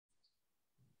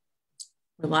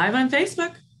We're live on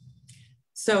Facebook.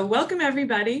 So welcome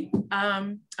everybody.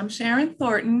 I'm Sharon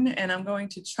Thornton and I'm going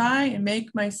to try and make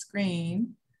my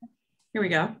screen. Here we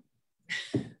go.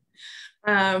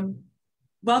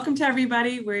 Welcome to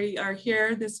everybody. We are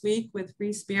here this week with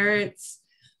Free Spirits,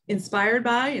 inspired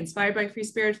by Free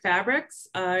Spirit Fabrics.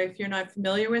 If you're not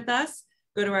familiar with us,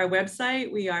 go to our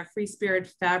website. We are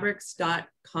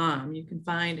freespiritfabrics.com. You can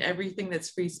find everything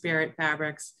that's Free Spirit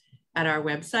Fabrics at our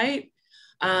website.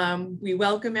 We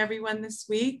welcome everyone this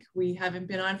week. We haven't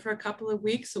been on for a couple of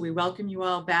weeks, so we welcome you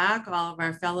all back, all of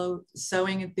our fellow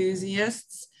sewing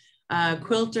enthusiasts,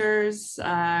 quilters,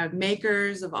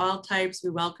 makers of all types.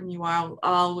 We welcome you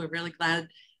all. We're really glad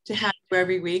to have you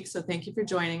every week, so thank you for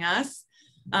joining us.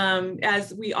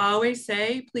 As we always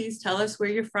say, please tell us where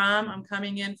you're from. I'm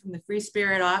coming in from the Free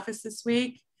Spirit office this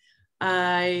week.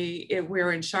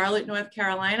 We're in Charlotte, North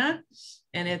Carolina,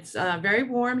 and it's very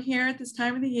warm here at this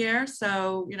time of the year.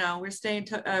 So, you know, we're staying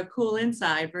cool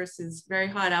inside versus very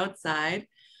hot outside.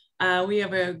 We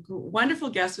have a wonderful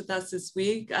guest with us this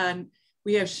week.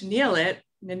 We have Chenille-It.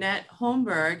 Nannette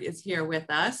Holmberg is here with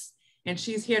us, and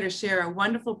she's here to share a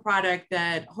wonderful product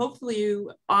that hopefully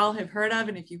you all have heard of.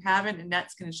 And if you haven't,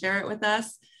 Nannette's going to share it with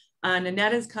us.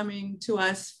 Nannette is coming to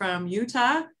us from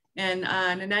Utah. And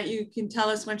Nannette, you can tell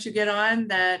us once you get on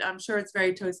that I'm sure it's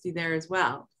very toasty there as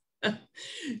well.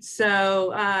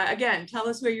 So again, tell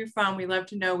us where you're from. We love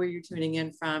to know where you're tuning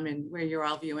in from and where you're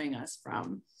all viewing us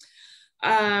from.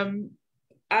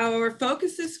 Our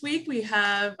focus this week,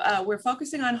 we're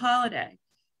focusing on holiday.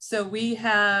 So we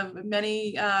have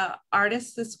many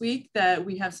artists this week that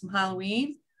we have some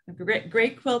Halloween. A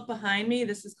great quilt behind me.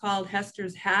 This is called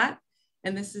Hester's Hat,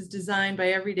 and this is designed by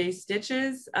Everyday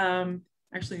Stitches.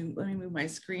 Actually, let me move my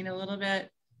screen a little bit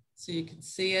so you can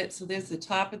see it. So there's the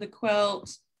top of the quilt,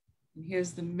 and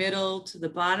here's the middle to the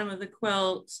bottom of the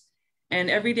quilt. And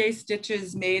Everyday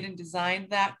Stitches made and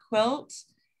designed that quilt.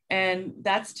 And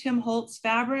that's Tim Holtz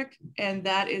fabric, and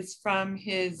that is from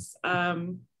his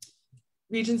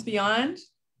Regions Beyond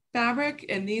fabric.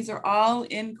 And these are all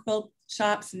in quilt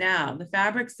shops now. The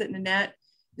fabrics that Nannette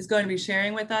is going to be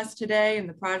sharing with us today and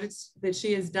the projects that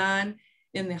she has done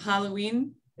in the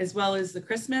Halloween as well as the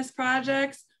Christmas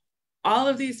projects. All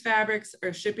of these fabrics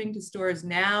are shipping to stores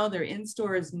now. They're in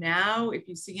stores now. If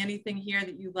you see anything here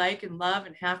that you like and love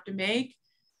and have to make,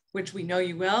 which we know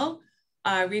you will,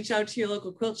 reach out to your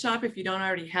local quilt shop if you don't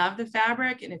already have the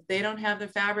fabric. And if they don't have the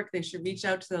fabric, they should reach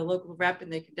out to the local rep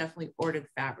and they can definitely order the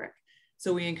fabric.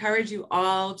 So we encourage you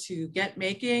all to get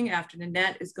making after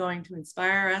Nannette is going to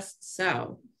inspire us.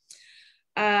 So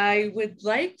I would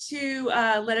like to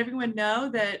let everyone know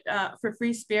that for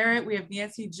Free Spirit, we have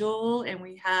Nancy Jewell and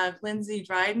we have Lindsay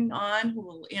Dryden on who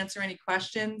will answer any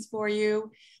questions for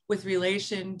you with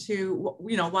relation to,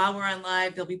 you know, while we're on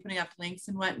live, they'll be putting up links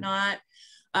and whatnot.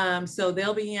 So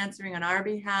they'll be answering on our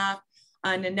behalf.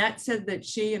 Nannette said that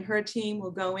she and her team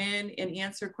will go in and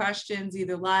answer questions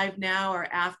either live now or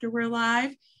after we're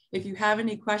live. If you have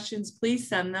any questions, please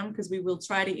send them because we will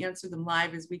try to answer them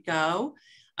live as we go.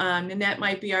 Nannette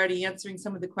might be already answering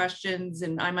some of the questions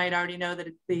and I might already know that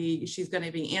she's going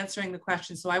to be answering the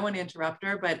questions, so I won't interrupt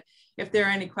her. But if there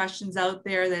are any questions out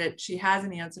there that she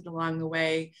hasn't answered along the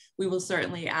way, we will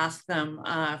certainly ask them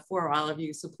for all of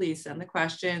you. So please send the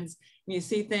questions. When you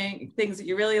see things that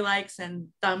you really like, send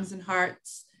thumbs and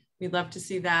hearts. We'd love to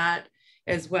see that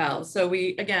as well. So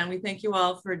we thank you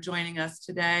all for joining us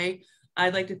today.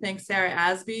 I'd like to thank Sarah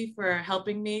Asby for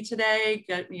helping me today,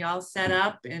 get me all set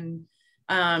up, and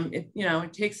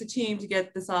it takes a team to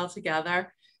get this all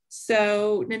together.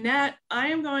 So Nannette, I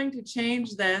am going to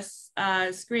change this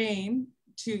screen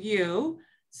to you.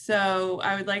 So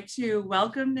I would like to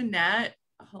welcome Nannette.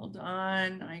 Hold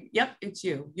on. Yep, it's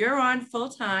you. You're on full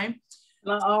time.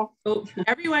 Hello. So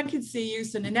everyone can see you.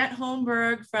 So Nannette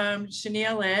Holmberg from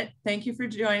Chenille-It, thank you for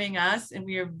joining us. And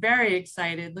we are very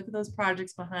excited. Look at those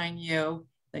projects behind you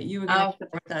that you are going to share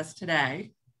with us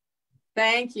today.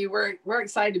 Thank you. We're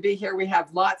excited to be here. We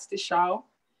have lots to show.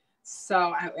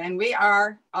 So, and we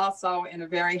are also in a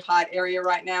very hot area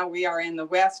right now. We are in the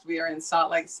West. We are in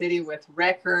Salt Lake City with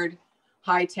record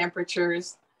high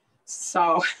temperatures.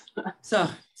 So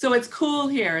it's cool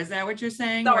here. Is that what you're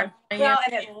saying? So,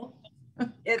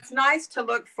 it's nice to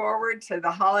look forward to the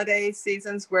holiday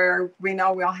seasons where we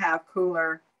know we'll have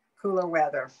cooler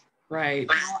weather. Right.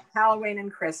 Halloween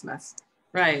and Christmas.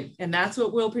 Right. And that's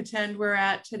what we'll pretend we're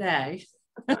at today.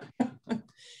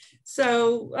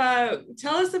 So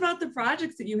tell us about the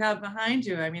projects that you have behind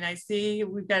you. I mean, I see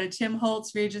we've got a Tim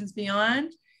Holtz Regions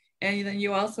Beyond, and then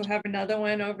you also have another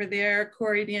one over there,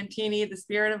 Cori Dantini, The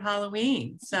Spirit of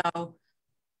Halloween. So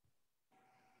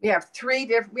We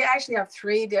actually have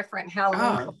three different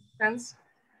Halloween collections.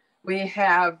 We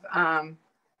have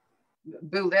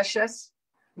Boolicious,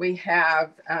 we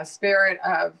have Spirit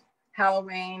of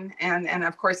Halloween, and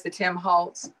of course the Tim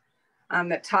Holtz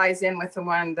that ties in with the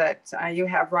one that you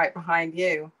have right behind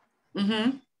you.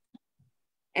 Mm-hmm.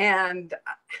 And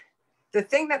the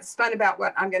thing that's fun about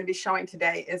what I'm going to be showing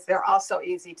today is they're also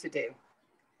easy to do.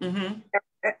 Mm-hmm.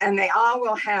 And they all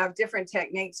will have different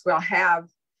techniques. We'll have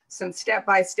some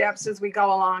step-by-steps as we go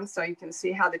along, so you can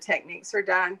see how the techniques are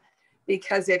done,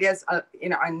 because it is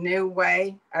a new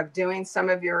way of doing some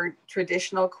of your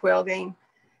traditional quilting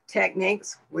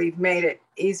techniques. We've made it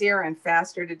easier and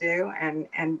faster to do,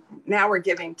 and now we're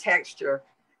giving texture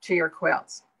to your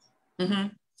quilts. Mm-hmm.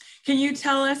 Can you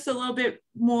tell us a little bit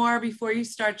more before you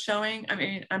start showing? I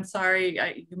mean, I'm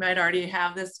sorry, you might already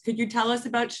have this. Could you tell us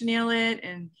about Chenille-It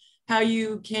and how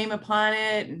you came upon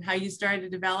it and how you started to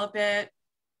develop it?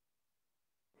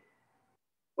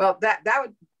 Well,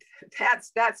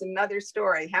 that's another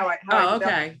story. How I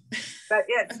okay. But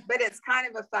it's kind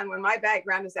of a fun one. My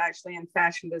background is actually in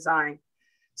fashion design.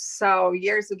 So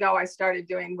years ago, I started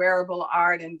doing wearable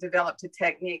art and developed a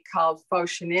technique called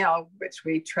faux chenille, which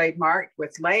we trademarked,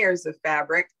 with layers of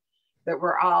fabric that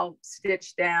were all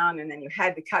stitched down. And then you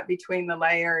had to cut between the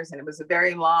layers. And it was a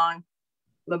very long,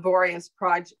 laborious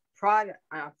process,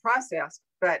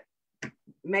 but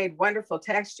made wonderful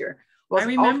texture. Well, I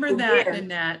remember that,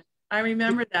 Nannette. I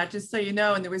remember that, just so you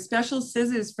know. And there were special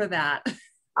scissors for that.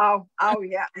 Oh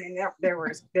yeah. I mean, there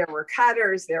were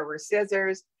cutters, there were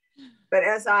scissors. But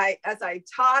as I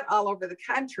taught all over the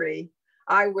country,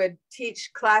 I would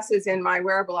teach classes in my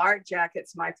wearable art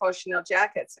jackets, my faux chenille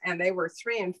jackets, and they were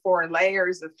 3 and 4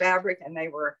 layers of fabric, and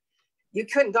you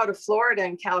couldn't go to Florida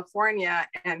and California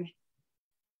and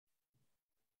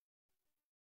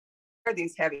wear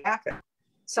these heavy jackets.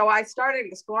 So I started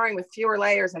exploring with fewer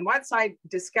layers, and once I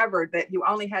discovered that you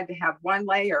only had to have 1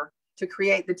 layer to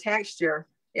create the texture,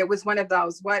 it was one of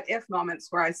those what if moments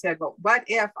where I said, well, what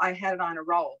if I had it on a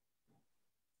roll?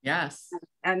 Yes.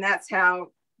 And that's how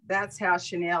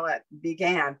Chenille-It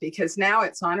began, because now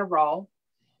it's on a roll.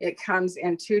 It comes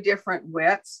in 2 different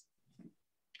widths.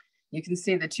 You can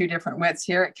see the 2 different widths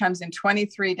here. It comes in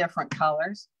 23 different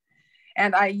colors.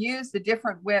 And I use the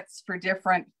different widths for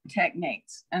different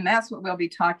techniques. And that's what we'll be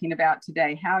talking about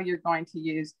today, how you're going to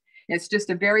use. It's just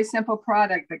a very simple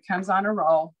product that comes on a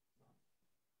roll.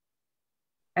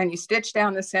 And you stitch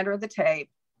down the center of the tape.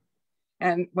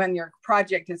 And when your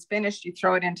project is finished, you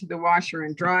throw it into the washer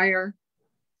and dryer,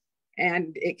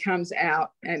 and it comes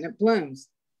out and it blooms.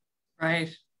 Right.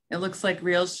 It looks like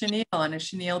real chenille on a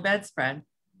chenille bedspread.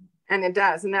 And it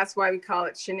does. And that's why we call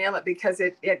it Chenille-It, because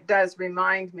it does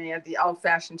remind me of the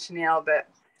old-fashioned chenille that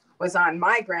was on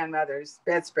my grandmother's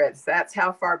bedspreads. That's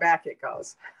how far back it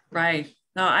goes. Right.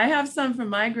 Now, I have some from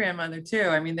my grandmother too.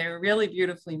 I mean, they were really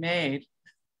beautifully made.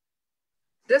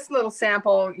 This little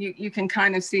sample, you can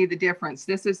kind of see the difference.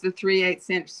 This is the 3/8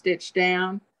 inch stitch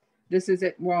down. This is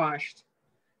it washed.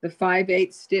 The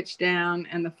 5/8 stitch down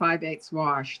and the 5/8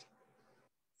 washed.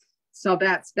 So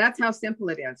that's how simple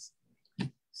it is.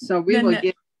 So we will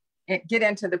get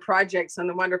into the projects and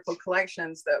the wonderful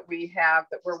collections that we have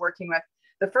that we're working with.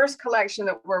 The first collection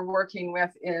that we're working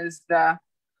with is the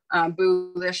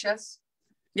Boolicious.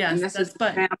 Yes, and this is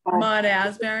Maude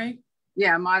Asbury.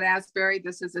 Yeah, Maude Asbury.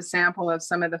 This is a sample of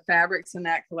some of the fabrics in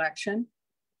that collection.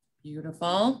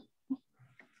 Beautiful.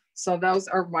 So those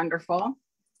are wonderful.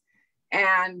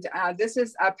 And this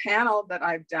is a panel that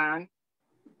I've done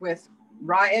with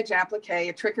raw edge applique,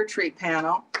 a trick or treat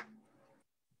panel.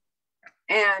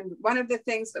 And one of the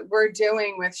things that we're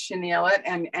doing with Chenille-It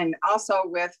and also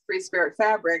with FreeSpirit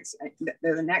Fabrics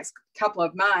the next couple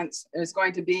of months is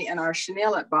going to be in our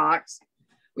Chenille-It box.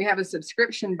 We have a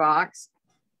subscription box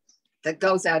that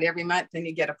goes out every month. Then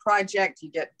you get a project,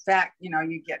 you get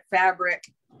fabric,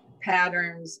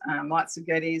 patterns, lots of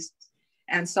goodies.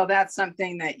 And so that's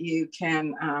something that you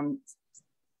can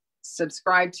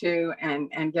subscribe to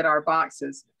and get our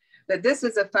boxes. But this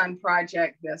is a fun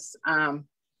project, this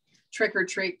trick or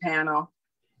treat panel.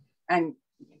 And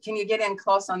can you get in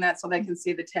close on that so they can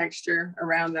see the texture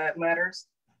around the letters?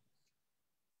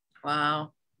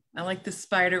 Wow, I like the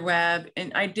spider web.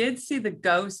 And I did see the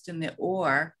ghost in the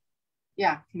oar.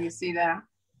 Yeah, can you see that?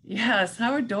 Yes,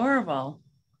 how adorable.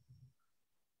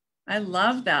 I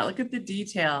love that. Look at the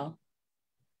detail.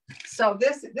 So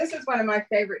this is one of my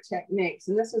favorite techniques,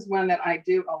 and this is one that I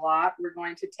do a lot. We're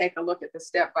going to take a look at the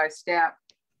step-by-step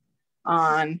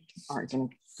on, or can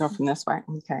go from this way,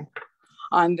 okay,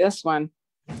 on this one.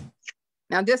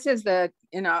 Now this is the,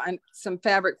 some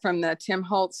fabric from the Tim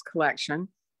Holtz collection.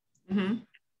 Mm-hmm.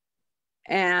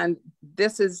 And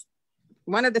this is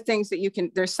one of the things that you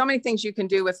can, there's so many things you can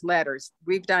do with letters.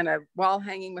 We've done a wall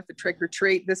hanging with a trick or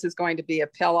treat. This is going to be a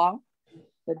pillow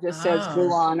that just says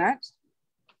boo on it.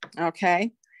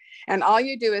 Okay. And all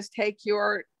you do is take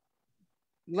your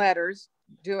letters,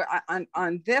 do it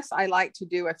on this. I like to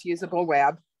do a fusible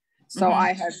web. So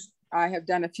I have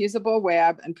done a fusible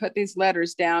web and put these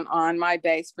letters down on my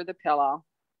base for the pillow.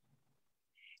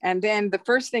 And then the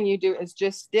first thing you do is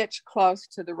just stitch close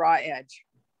to the raw edge.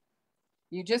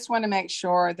 You just want to make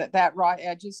sure that that raw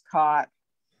edge is caught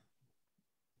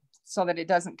so that it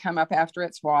doesn't come up after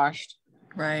it's washed.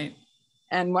 Right.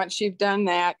 And once you've done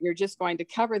that, you're just going to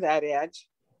cover that edge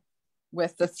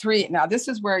with the 3. Now this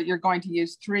is where you're going to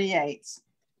use 3/8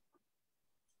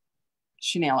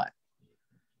 Chenille-It.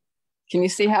 Can you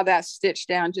see how that's stitched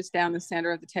down just down the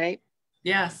center of the tape?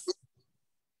 Yes.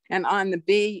 And on the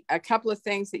B, a couple of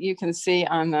things that you can see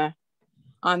on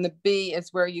the B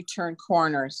is where you turn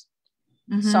corners.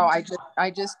 So I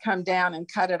just come down and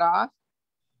cut it off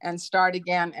and start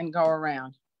again and go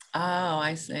around. Oh,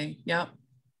 I see. Yep.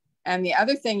 And the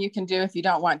other thing you can do if you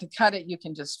don't want to cut it, you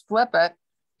can just flip it.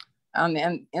 On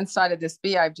the inside of this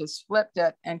B, I've just flipped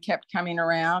it and kept coming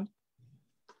around.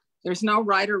 There's no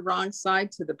right or wrong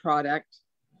side to the product.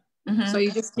 So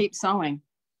you just keep sewing.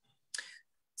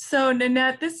 So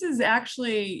Nannette, this is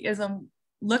actually, as I'm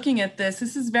looking at this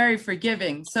is very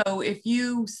forgiving. So if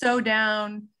you sew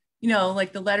down, you know,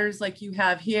 like the letters like you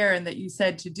have here and that you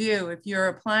said to do, if you're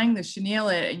applying the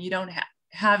Chenille-It and you don't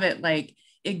have it like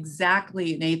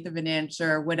exactly 1/8 of an inch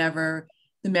or whatever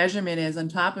the measurement is on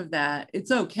top of that,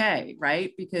 it's okay,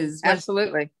 right? Because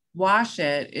absolutely wash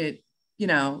it, you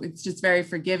know, it's just very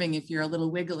forgiving if you're a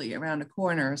little wiggly around a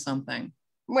corner or something.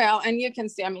 Well, and you can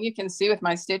see, I mean, you can see with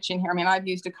my stitching here, I mean, I've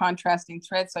used a contrasting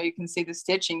thread so you can see the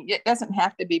stitching. It doesn't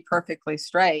have to be perfectly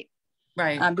straight.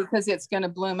 Right. Because it's going to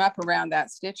bloom up around that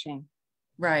stitching.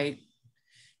 Right.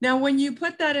 Now, when you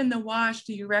put that in the wash,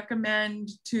 do you recommend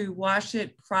to wash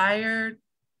it prior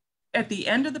at the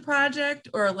end of the project,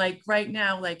 or like right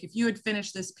now, like if you had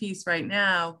finished this piece right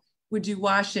now, would you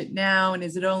wash it now? And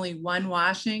is it only one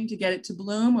washing to get it to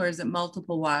bloom, or is it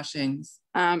multiple washings?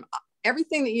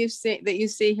 Everything that you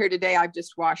see here today, I've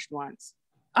just washed once.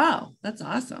 Oh, that's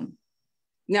awesome.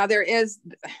 Now there is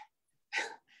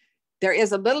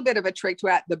a little bit of a trick to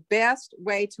it. The best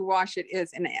way to wash it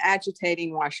is an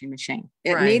agitating washing machine.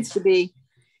 It needs to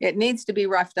be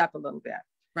roughed up a little bit.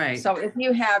 Right. So if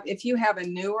you have a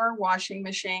newer washing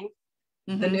machine,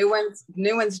 the new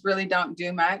ones really don't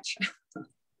do much.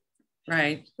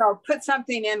 Right. So put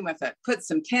something in with it. Put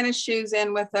some tennis shoes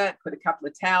in with it. Put a couple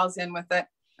of towels in with it,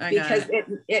 because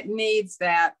it needs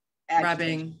that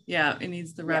rubbing. Yeah, it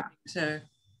needs the rubbing to.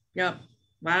 Yep.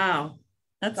 Wow.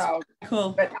 That's so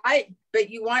cool. But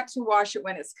you want to wash it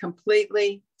when it's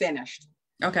completely finished.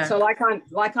 Okay. So like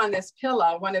on this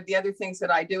pillow, one of the other things that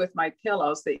I do with my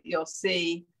pillows that you'll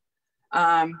see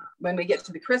when we get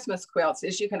to the Christmas quilts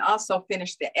is you can also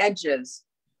finish the edges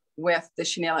with the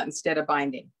Chenille-It instead of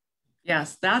binding.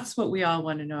 Yes, that's what we all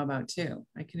want to know about too.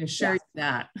 I can assure you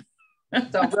that.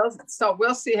 so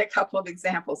we'll see a couple of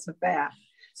examples of that.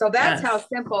 So that's how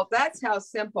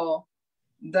simple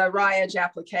the raw edge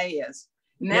applique is.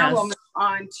 Now we'll move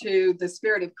on to the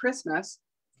spirit of Christmas.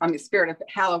 I mean, spirit of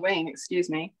Halloween, excuse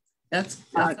me. That's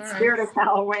all right. Spirit of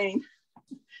Halloween.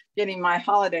 Getting my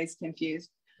holidays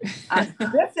confused.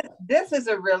 This is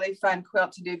a really fun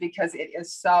quilt to do because it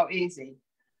is so easy.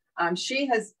 She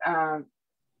has.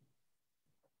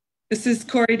 This is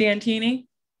Cori Dantini.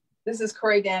 This is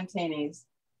Cori Dantini's,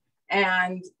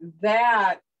 and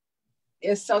that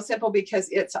is so simple because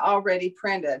it's already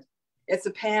printed. It's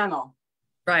a panel.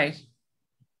 Right.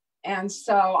 And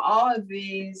so all of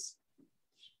these,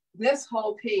 this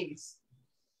whole piece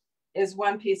is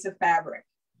one piece of fabric.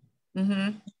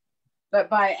 But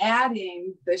by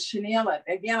adding the Chenille-It,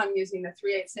 again, I'm using the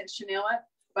 3/8 inch Chenille-It.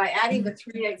 By adding the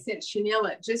 3/8 inch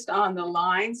Chenille-It just on the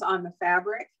lines on the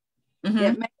fabric,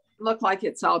 it makes it look like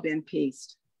it's all been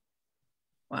pieced.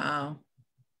 Wow.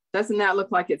 Doesn't that look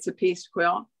like it's a pieced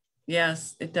quilt?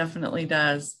 Yes, it definitely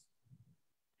does.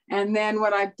 And then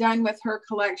what I've done with her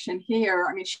collection here,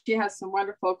 I mean, she has some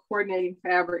wonderful coordinating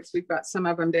fabrics. We've got some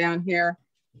of them down here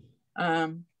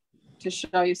to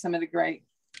show you some of the great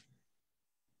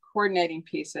coordinating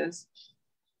pieces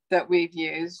that we've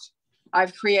used.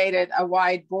 I've created a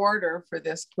wide border for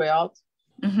this quilt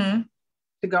to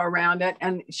go around it.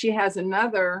 And she has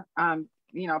another,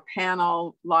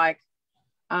 panel like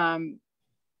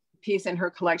piece in her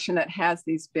collection that has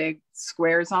these big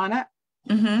squares on it.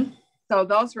 So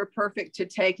those were perfect to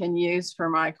take and use for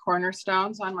my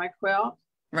cornerstones on my quilt.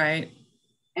 Right.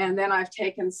 And then I've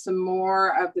taken some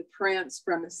more of the prints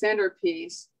from the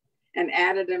centerpiece and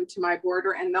added them to my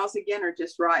border. And those again are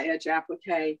just raw edge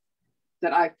applique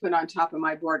that I've put on top of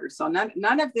my border. So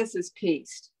none of this is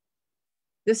pieced.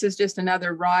 This is just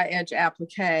another raw edge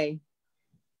applique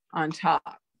on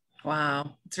top.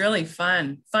 Wow, it's really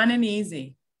fun and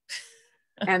easy.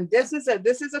 And this is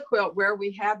a quilt where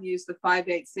we have used the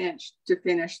 5/8 inch to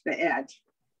finish the edge.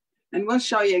 And we'll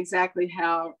show you exactly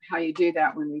how you do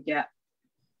that when we get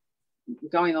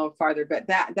going a little farther, but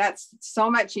that's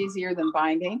so much easier than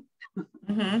binding.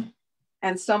 Mm-hmm.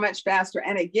 And so much faster,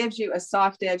 and it gives you a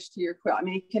soft edge to your quilt. I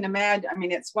mean, you can imagine, I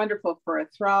mean, it's wonderful for a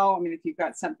throw. I mean, if you've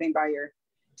got something by your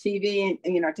TV,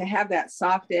 and you know, to have that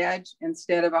soft edge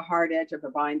instead of a hard edge of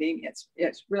a binding,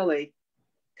 it's really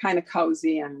kind of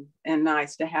cozy and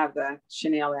nice to have the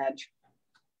chenille edge.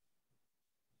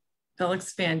 That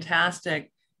looks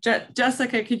fantastic.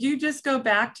 Jessica, could you just go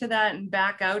back to that and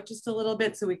back out just a little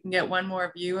bit so we can get one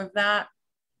more view of that?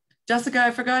 Jessica,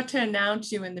 I forgot to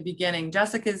announce you in the beginning.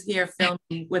 Jessica's here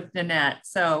filming with Nannette.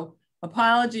 So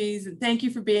apologies and thank you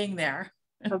for being there.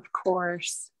 Of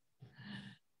course.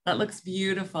 That looks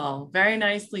beautiful. Very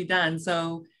nicely done.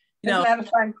 So, you know. Isn't that a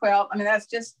fun quilt? I mean, that's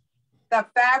just, the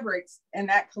fabrics in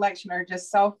that collection are just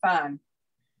so fun.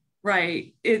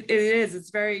 Right. It is. It's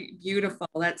very beautiful.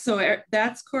 That's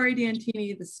Cori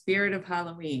Dantini, The Spirit of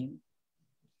Halloween.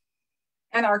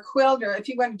 And our quilter, if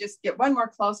you want to just get one more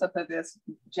close-up of this,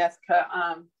 Jessica,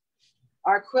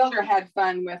 our quilter had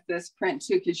fun with this print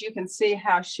too, because you can see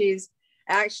how she's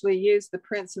actually used the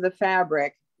prints of the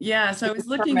fabric. Yeah, so I was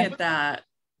looking at that.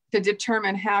 To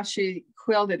determine how she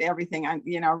quilted everything.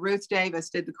 You know, Ruth Davis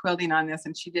did the quilting on this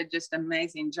and she did just an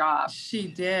amazing job. She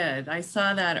did. I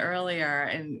saw that earlier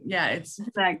and yeah,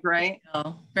 Isn't that great?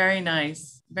 Very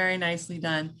nice. Very nicely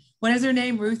done. What is her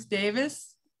name? Ruth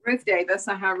Davis? Ruth Davis,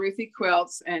 Ruthie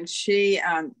Quilts, and she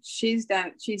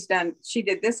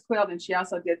did this quilt and she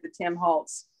also did the Tim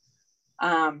Holtz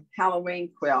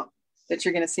Halloween quilt that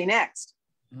you're going to see next.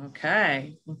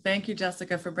 Okay. Well, thank you,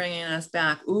 Jessica, for bringing us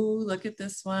back. Ooh, look at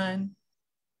this one.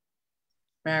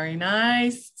 Very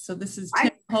nice. So this is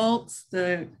Tim Holtz,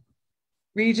 the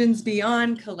Regions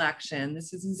Beyond collection.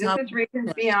 This is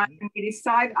Regions Beyond.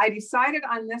 And I decided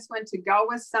on this one to go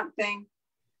with something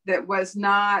that was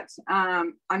not,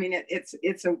 I mean,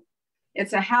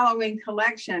 it's a Halloween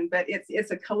collection, but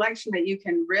it's a collection that you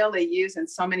can really use in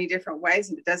so many different ways,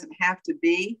 and it doesn't have to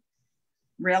be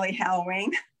really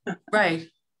Halloween. Right.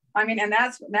 I mean, and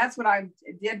that's what I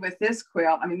did with this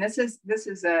quilt. I mean, this is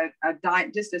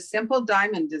just a simple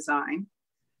diamond design,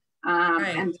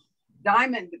 right. And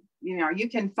diamond. You know, you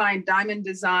can find diamond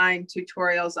design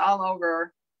tutorials all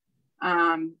over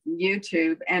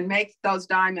YouTube and make those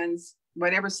diamonds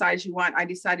whatever size you want. I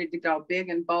decided to go big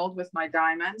and bold with my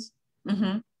diamonds.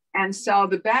 Mm-hmm. And so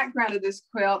the background of this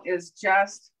quilt is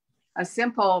just a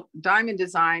simple diamond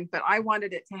design, but I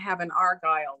wanted it to have an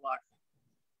argyle look.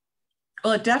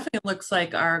 Well, it definitely looks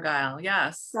like argyle,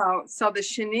 yes. So the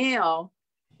chenille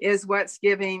is what's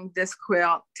giving this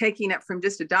quilt, taking it from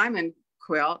just a diamond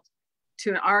quilt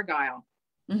to an argyle.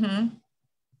 Mm-hmm.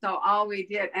 So all we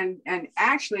did, and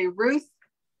actually Ruth,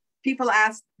 people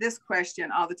ask this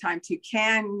question all the time too,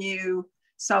 can you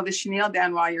sew the chenille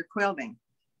down while you're quilting?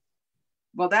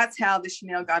 Well, that's how the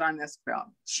chenille got on this quilt.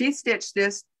 She stitched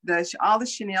all the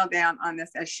chenille down on this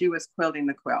as she was quilting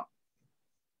the quilt.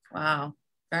 Wow.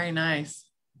 Very nice.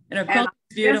 And her quilt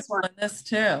is beautiful in this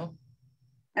too.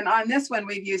 And on this one,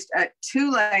 we've used 2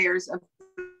 layers of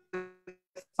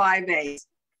 5/8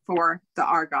 for the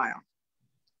argyle.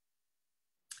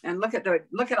 And look at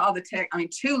all the text. I mean,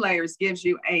 2 layers gives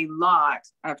you a lot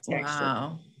of texture.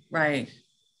 Wow. Right.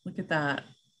 Look at that.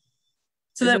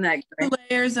 So that 2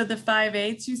 layers of the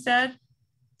 5/8, you said?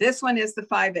 This one is the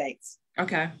 5/8.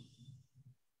 Okay.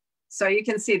 So you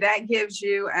can see that gives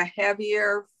you a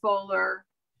heavier, fuller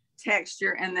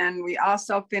texture. And then we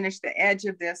also finished the edge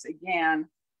of this again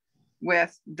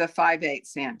with the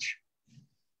 5/8 inch.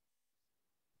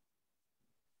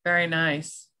 Very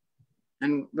nice.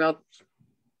 And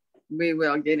we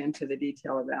will get into the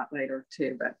detail of that later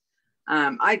too. But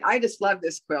I just love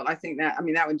this quilt. I think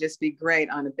that would just be great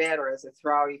on a bed or as a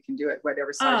throw. You can do it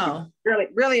whatever size. Oh.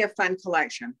 Really a fun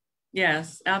collection.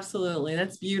 Yes, absolutely.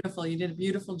 That's beautiful. You did a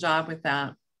beautiful job with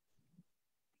that.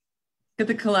 Look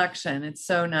at the collection. It's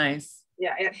so nice.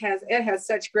 Yeah, it has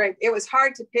such great, it was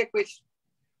hard to pick which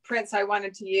prints I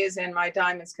wanted to use in my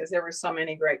diamonds because there were so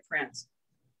many great prints.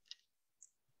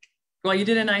 Well, you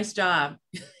did a nice job.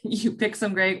 You picked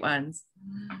some great ones.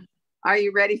 Are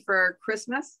you ready for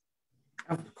Christmas?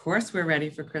 Of course we're ready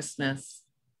for Christmas.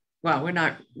 Well, we're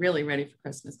not really ready for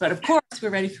Christmas, but of course we're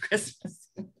ready for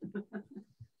Christmas.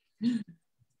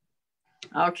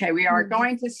 Okay, we are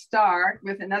going to start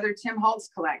with another Tim Holtz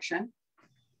collection.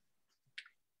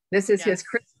 This is his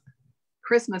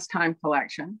Christmas time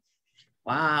collection.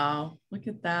 Wow, look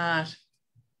at that.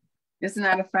 Isn't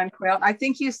that a fun quilt? I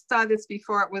think you saw this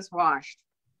before it was washed.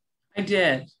 I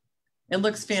did. It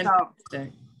looks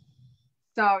fantastic.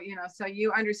 So you know, so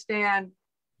you understand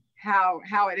how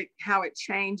it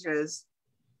changes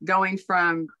going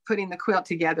from putting the quilt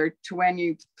together to when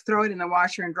you throw it in the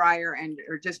washer and dryer and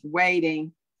or just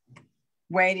waiting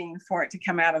for it to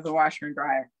come out of the washer and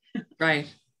dryer.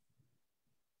 Right.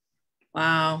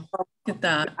 Wow. Look at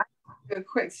that. I'll do a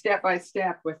quick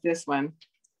step-by-step with this one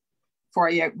for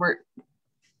you.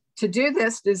 To do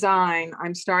this design,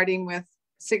 I'm starting with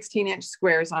 16-inch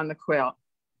squares on the quilt.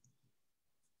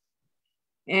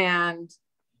 And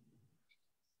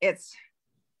it's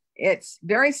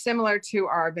very similar to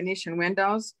our Venetian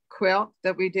windows quilt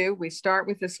that we do. We start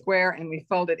with the square and we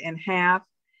fold it in half,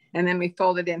 and then we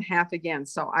fold it in half again.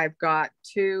 So I've got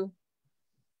 2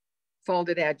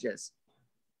 folded edges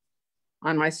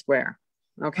on my square,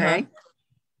 okay?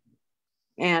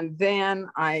 And then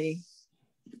I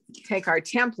take our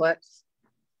template,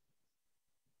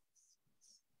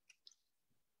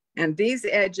 and these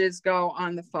edges go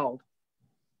on the fold.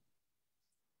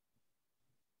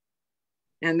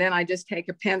 And then I just take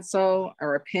a pencil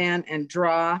or a pen and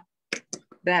draw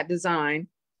that design.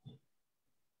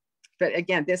 But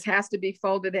again, this has to be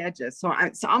folded edges. So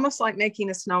it's almost like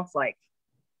making a snowflake.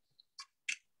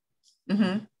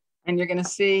 And you're gonna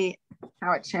see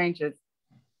how it changes.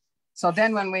 So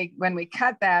then when we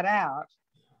cut that out,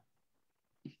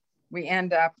 we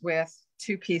end up with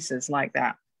 2 pieces like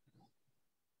that.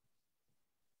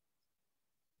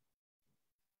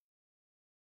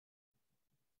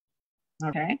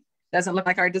 Okay, doesn't look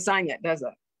like our design yet, does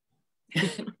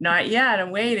it? Not yet, I'm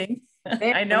waiting.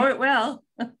 I know it will.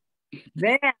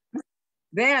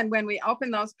 Then when we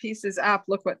open those pieces up,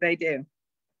 look what they do.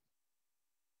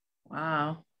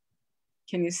 Wow.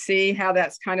 Can you see how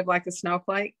that's kind of like a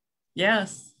snowflake?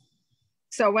 Yes.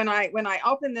 So when I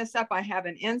open this up, I have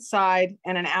an inside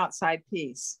and an outside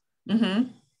piece.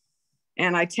 And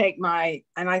I take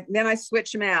then I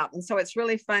switch them out. And so it's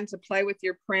really fun to play with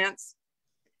your prints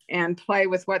and play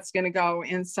with what's going to go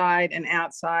inside and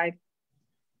outside.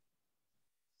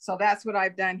 So that's what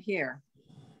I've done here.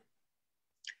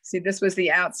 See, this was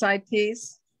the outside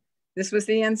piece. This was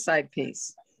the inside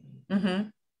piece.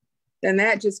 Then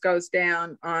that just goes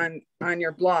down on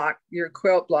your block, your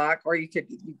quilt block, or you could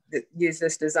use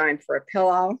this design for a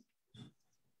pillow.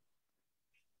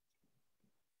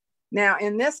 Now,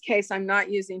 in this case, I'm not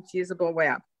using fusible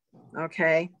web,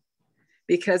 okay?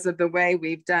 Because of the way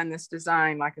we've done this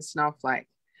design like a snowflake.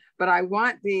 But I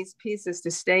want these pieces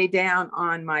to stay down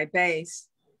on my base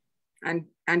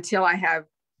until I have,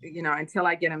 you know, until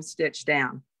I get them stitched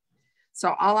down.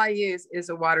 So all I use is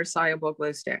a water-soluble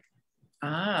glue stick.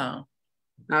 Oh.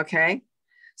 Okay.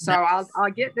 So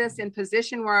I'll get this in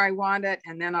position where I want it,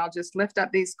 and then I'll just lift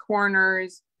up these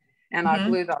corners and I'll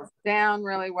glue those down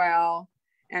really well.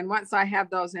 And once I have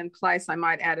those in place, I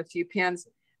might add a few pins.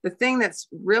 The thing that's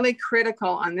really critical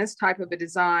on this type of a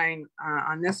design,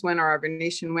 on this one or our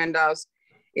Venetian windows,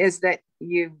 is that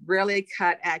you really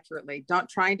cut accurately. Don't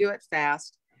try and do it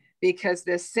fast, because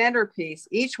this centerpiece,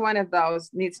 each one of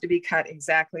those needs to be cut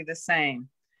exactly the same.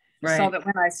 Right. So that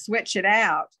when I switch it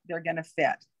out, they're going to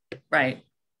fit. Right.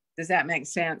 Does that make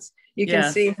sense? You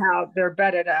can see how they're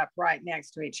butted up right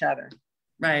next to each other.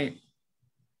 Right.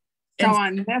 So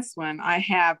on this one, I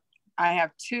have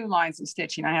 2 lines of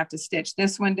stitching. I have to stitch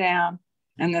this one down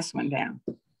and this one down.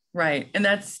 Right. And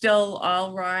that's still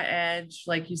all raw edge.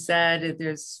 Like you said,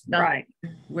 there's nothing. Right.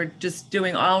 We're just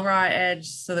doing all raw edge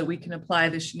so that we can apply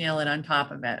the chenille on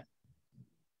top of it.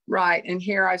 Right. And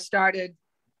here I started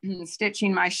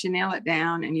stitching my Chenille-It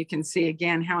down, and you can see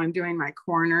again how I'm doing my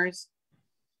corners.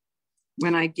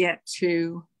 When I get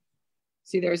to,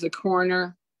 see, there's a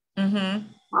corner.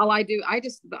 All I do, I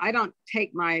don't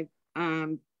take my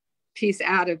piece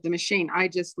out of the machine. I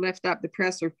just lift up the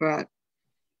presser foot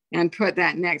and put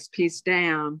that next piece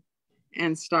down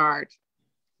and start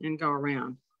and go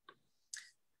around.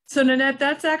 So Nannette,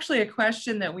 that's actually a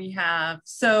question that we have.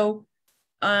 So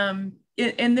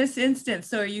in this instance,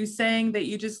 so are you saying that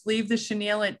you just leave the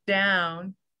Chenille-It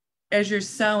down as you're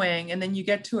sewing, and then you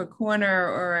get to a corner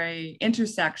or a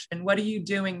intersection? What are you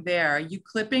doing there? Are you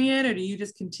clipping it, or do you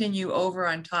just continue over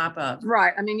on top of?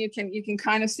 Right. I mean, you can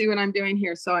kind of see what I'm doing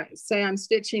here. So say I'm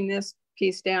stitching this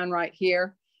piece down right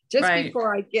here. Just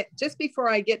before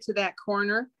I get to that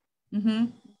corner,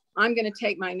 I'm going to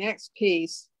take my next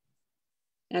piece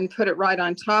and put it right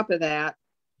on top of that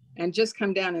and just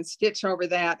come down and stitch over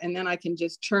that. And then I can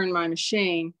just turn my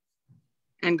machine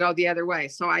and go the other way.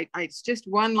 So it's just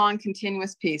one long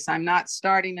continuous piece. I'm not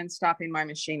starting and stopping my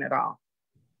machine at all.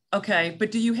 Okay,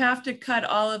 but do you have to cut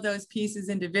all of those pieces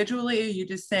individually? Or are you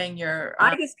just saying you're?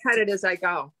 I just cut it as I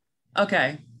go.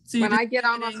 Okay, so when I get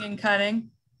almost and cutting.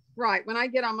 Right, when I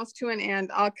get almost to an end,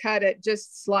 I'll cut it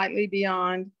just slightly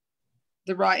beyond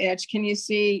the raw edge. Can you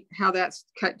see how that's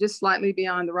cut just slightly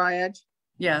beyond the raw edge?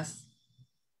 Yes.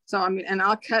 So and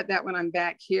I'll cut that when I'm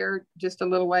back here just a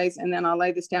little ways, and then I'll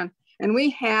lay this down. And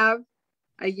we have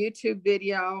a YouTube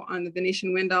video on the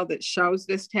Venetian window that shows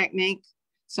this technique.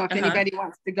 So if anybody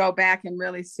wants to go back and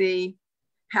really see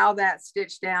how that's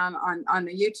stitched down on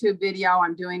the YouTube video,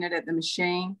 I'm doing it at the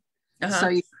machine. So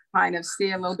you can kind of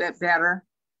see a little bit better.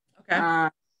 Okay.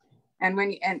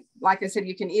 And like I said,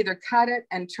 you can either cut it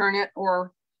and turn it,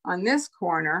 or on this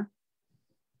corner,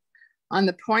 on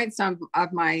the points of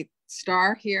my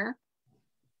star here,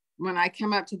 when I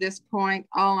come up to this point,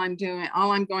 all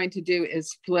I'm going to do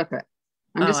is flip it.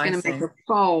 I'm just going to make a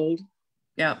fold.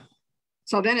 Yeah.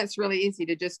 So then it's really easy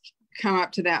to just come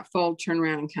up to that fold, turn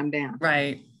around and come down.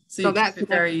 Right. So that's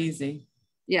very easy.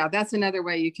 Yeah, that's another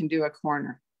way you can do a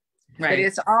corner. Right. But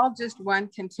it's all just one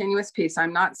continuous piece.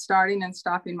 I'm not starting and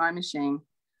stopping my machine.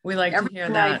 We like to hear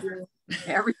that.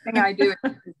 Everything I do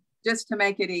is just to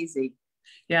make it easy.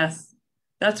 Yes.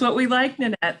 That's what we like,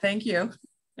 Nannette. Thank you.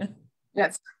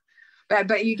 Yes.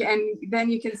 But you can, then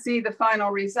you can see the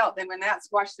final result. Then when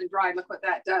that's washed and dried, look what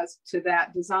that does to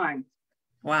that design.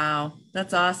 Wow,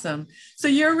 that's awesome. So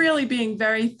you're really being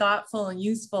very thoughtful and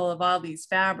useful of all these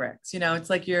fabrics. You know,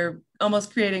 it's like you're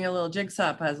almost creating a little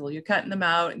jigsaw puzzle. You're cutting them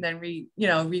out and then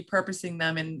repurposing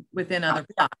them within other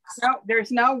blocks. No,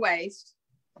 there's no waste.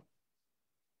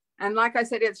 And like I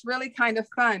said, it's really kind of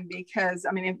fun because,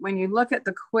 I mean, when you look at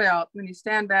the quilt, when you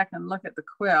stand back and look at the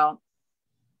quilt,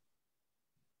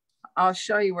 I'll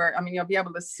show you where, I mean, you'll be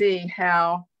able to see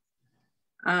how,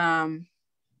 okay,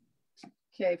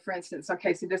 for instance,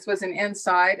 okay, so this was an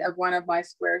inside of one of my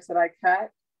squares that I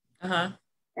cut.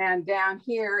 And down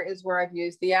here is where I've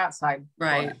used the outside.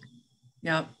 Right.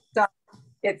 Yep. So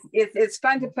it's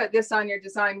fun to put this on your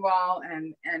design wall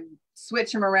and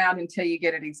switch them around until you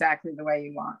get it exactly the way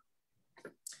you want.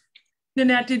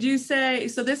 Nannette, did you say,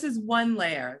 so this is one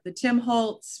layer, the Tim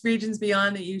Holtz Regions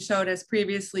Beyond that you showed us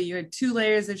previously, you had 2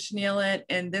 layers of Chenille-It,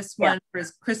 and this one for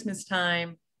Christmas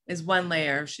time is 1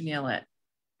 layer of Chenille-It.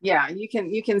 Yeah, you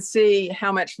can see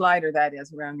how much lighter that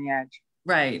is around the edge.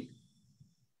 Right.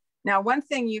 Now, one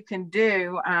thing you can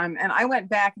do, and I went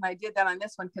back and I did that on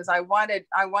this one because I wanted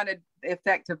the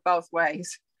effect of both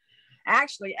ways.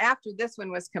 Actually, after this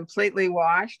one was completely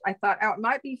washed, I thought, oh, it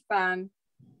might be fun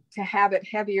to have it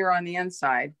heavier on the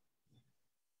inside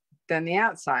than the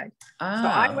outside. So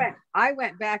I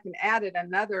went back and added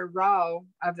another row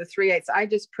of the 3/8. I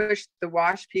just pushed the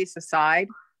wash piece aside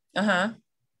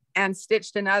and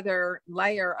stitched another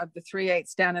layer of the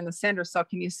 3/8 down in the center. So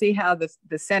can you see how the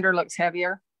center looks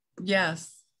heavier?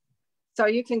 Yes. So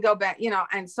you can go back,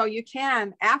 and so you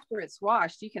can, after it's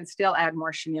washed, you can still add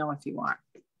more chenille if you want.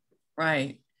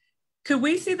 Right. Could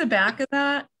we see the back of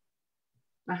that?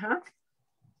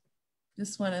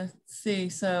 Just want to see.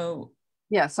 So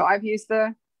yeah, so I've used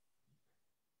the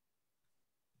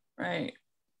right.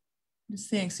 Just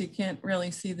seeing, so you can't really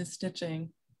see the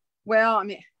stitching. Well, I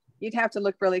mean, you'd have to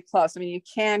look really close. I mean, you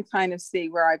can kind of see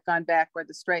where I've gone back, where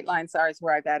the straight lines are is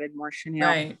where I've added more chenille.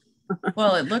 Right.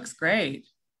 Well, it looks great.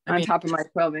 On top of my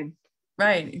quilting.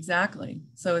 Right, exactly.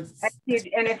 So it's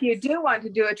and if you do want to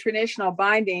do a traditional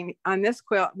binding on this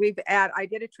quilt, I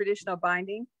did a traditional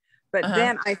binding, but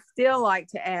then I still like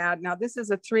to add, now this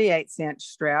is a 3/8 inch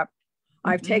strip.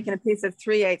 I've taken a piece of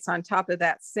 3/8 on top of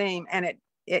that seam, and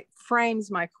it frames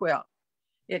my quilt.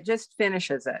 It just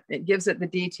finishes it. It gives it the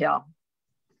detail.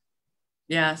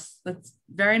 Yes, that's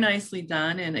very nicely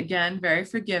done. And again, very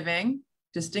forgiving,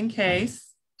 just in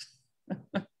case.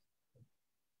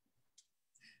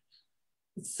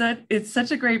 It's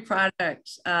such a great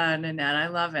product, Nannette. I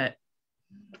love it.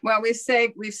 Well, we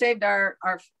saved our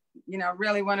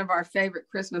really one of our favorite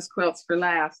Christmas quilts for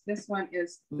last. This one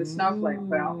is the snowflake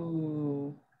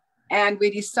quilt. And we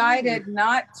decided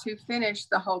not to finish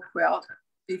the whole quilt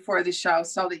before the show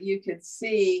so that you could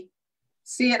see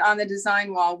it on the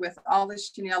design wall with all the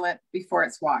Chenille-It before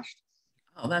it's washed.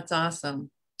 Oh, that's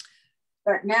awesome.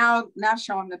 But now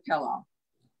show them the pillow.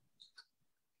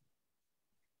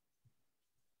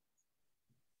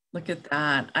 Look at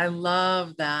that. I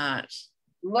love that.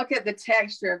 Look at the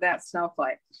texture of that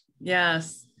snowflake.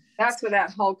 Yes. That's what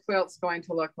that whole quilt's going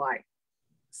to look like.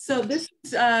 So this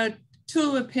is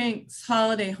Tula Pink's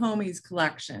Holiday Homies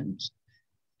collection.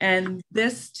 And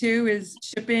this too is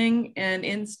shipping and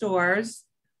in stores.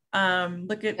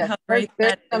 Look at how there's great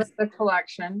that some is. of the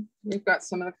collection. We've got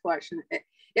some of the collection.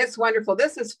 It's wonderful.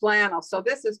 This is flannel. So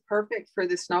this is perfect for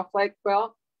the snowflake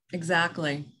quilt.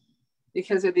 Exactly.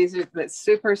 Because of these, it's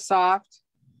super soft.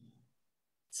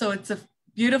 So it's a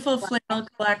beautiful flannel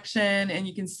collection, and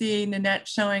you can see Nannette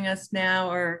showing us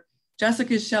now, or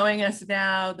Jessica's showing us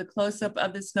now, the close-up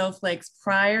of the snowflakes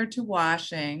prior to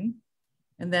washing.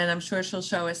 And then I'm sure she'll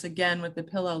show us again what the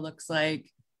pillow looks like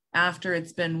after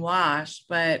it's been washed.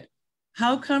 But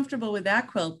how comfortable would that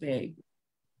quilt be?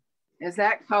 Is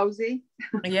that cozy?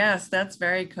 Yes, that's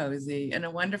very cozy and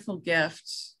a wonderful gift,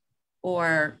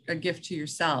 or a gift to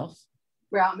yourself.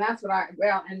 Well, and that's what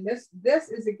and this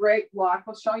is a great block.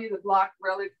 I'll show you the block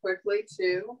really quickly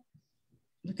too.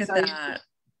 Look at that.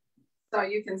 So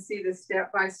you can see the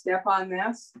step-by-step on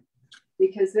this,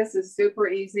 because this is super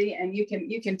easy, and you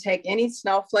can take any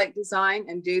snowflake design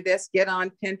and do this. Get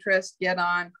on Pinterest, get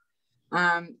on,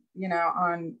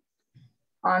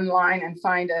 online and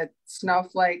find a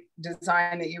snowflake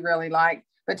design that you really like.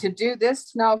 But to do this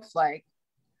snowflake,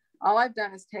 all I've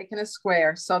done is taken a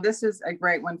square. So this is a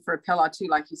great one for a pillow too.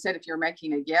 Like you said, if you're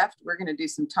making a gift, we're going to do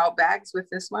some tote bags with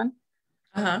this one.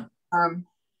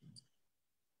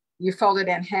 You fold it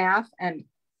in half, and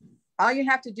all you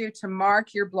have to do to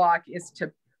mark your block is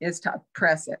to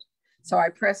press it. So I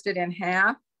pressed it in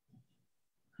half,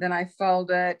 then I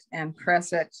fold it and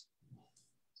press it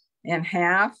in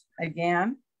half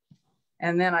again,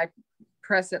 and then I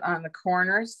press it on the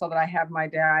corners so that I have my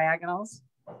diagonals.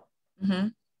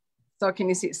 So can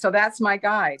you see? So that's my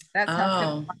guide. That's how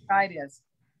simple my guide is.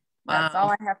 Wow.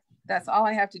 That's all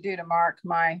I have to do to mark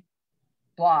my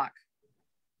block.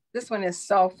 This one is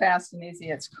so fast and easy,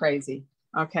 it's crazy.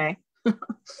 Okay.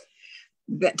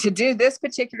 To do this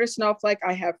particular snowflake,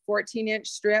 I have 14-inch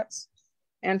strips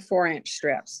and 4-inch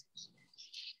strips.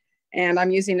 And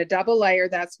I'm using a double layer.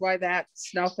 That's why that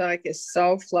snowflake is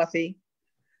so fluffy.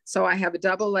 So I have a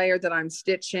double layer that I'm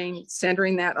stitching,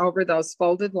 centering that over those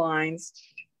folded lines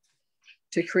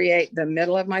to create the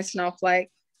middle of my snowflake.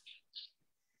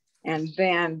 And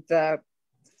then the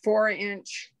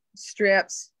 4-inch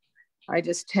strips, I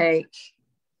just take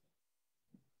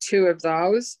 2 of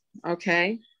those,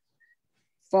 okay,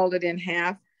 fold it in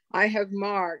half. I have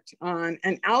marked on,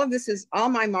 and all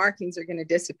my markings are going to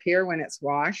disappear when it's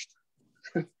washed.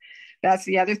 That's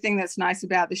the other thing that's nice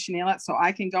about the Chenille-It. So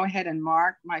I can go ahead and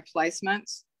mark my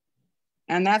placements,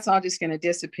 and that's all just going to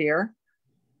disappear.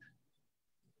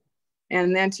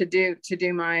 And then to do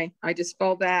I just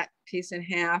fold that piece in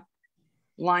half,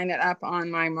 line it up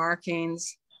on my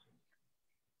markings,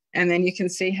 and then you can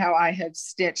see how I have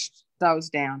stitched those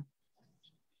down.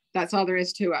 That's all there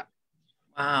is to it.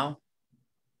 Wow.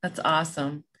 That's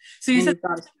awesome. So you said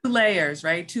 2 layers,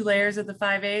 right? 2 layers of the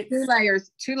 5/8?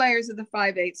 2 layers of the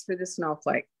 5/8 for the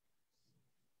snowflake.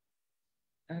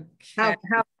 Okay.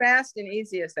 How fast and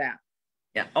easy is that?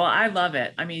 Yeah. Oh, I love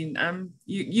it. I mean,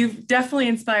 you've definitely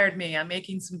inspired me. I'm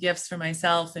making some gifts for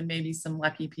myself and maybe some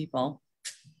lucky people.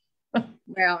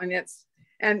 Well,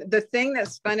 and the thing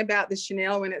that's fun about the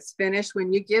chenille, when it's finished,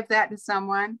 when you give that to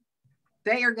someone,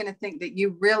 they are going to think that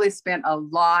you really spent a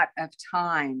lot of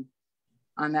time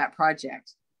on that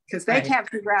project, because they can't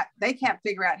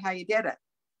figure out how you did it.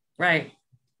 Right.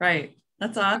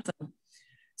 That's awesome.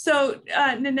 So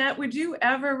Nannette, would you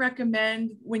ever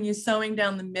recommend, when you're sewing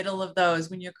down the middle of those,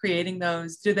 when you're creating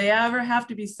those, do they ever have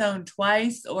to be sewn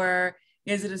twice, or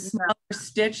is it a smaller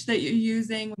stitch that you're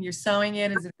using when you're sewing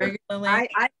it? Is it regular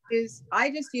length? I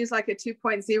just use like a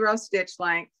 2.0 stitch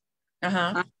length.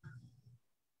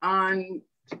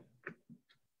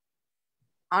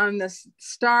 On the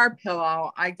star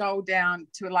pillow, I go down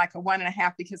to like a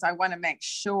 1.5, because I want to make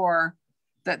sure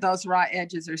that those raw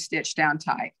edges are stitched down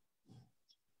tight.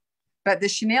 But the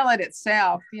Chenille-It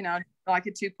itself, like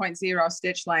a 2.0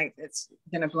 stitch length, it's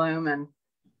going to bloom and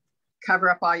cover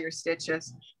up all your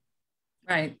stitches.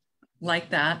 Right. Like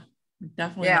that.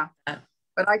 Definitely. Yeah. Like that.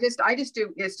 But I just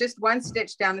do, it's just 1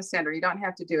 stitch down the center. You don't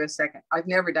have to do a second. I've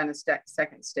never done a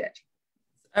second stitch.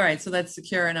 All right. So that's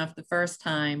secure enough the first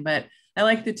time. But I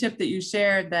like the tip that you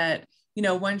shared that,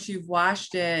 once you've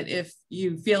washed it, if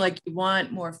you feel like you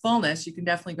want more fullness, you can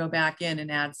definitely go back in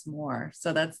and add some more.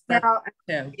 So that's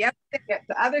too. Yep.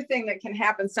 The other thing that can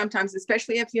happen sometimes,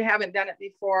 especially if you haven't done it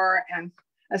before, and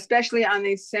especially on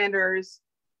these centers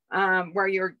where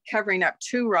you're covering up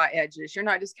 2 raw edges, you're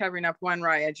not just covering up 1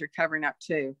 raw edge, you're covering up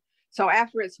 2. So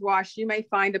after it's washed, you may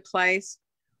find a place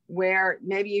where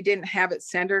maybe you didn't have it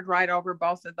centered right over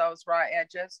both of those raw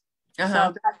edges.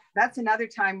 So that's another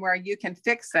time where you can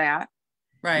fix that.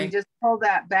 Right. You just pull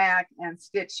that back and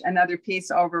stitch another piece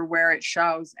over where it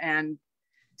shows, and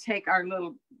take our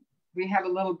little, we have a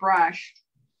little brush,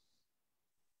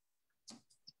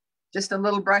 just a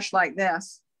little brush like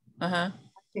this. I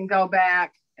can go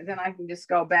back, and then I can just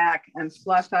go back and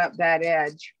fluff up that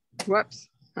edge. Whoops,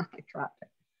 I dropped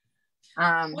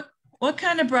it. What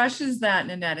kind of brush is that,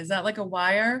 Nannette? Is that like a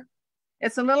wire?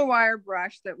 It's a little wire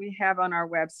brush that we have on our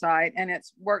website, and it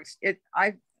works.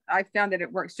 I found that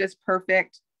it works just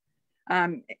perfect.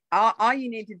 All you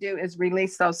need to do is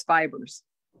release those fibers.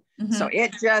 So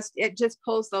it just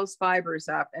pulls those fibers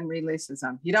up and releases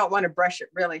them. You don't want to brush it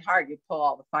really hard. You pull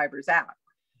all the fibers out,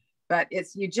 but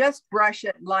you just brush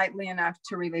it lightly enough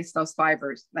to release those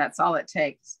fibers. That's all it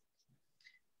takes.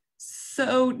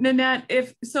 So Nannette,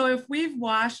 if we've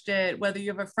washed it, whether you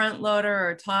have a front loader or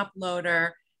a top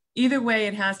loader, either way,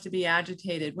 it has to be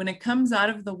agitated. When it comes out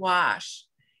of the wash,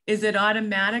 is it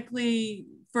automatically,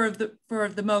 for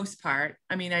the most part?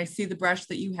 I mean, I see the brush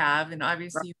that you have, and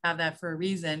obviously you have that for a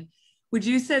reason. Would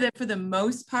you say that for the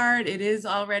most part, it is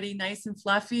already nice and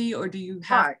fluffy, or do you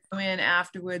have to go in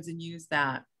afterwards and use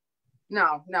that?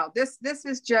 No. This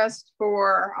is just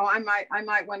for, I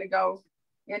might want to go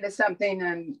into something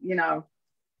and, you know,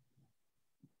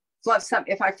 fluff some.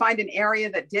 If I find an area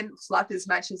that didn't fluff as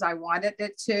much as I wanted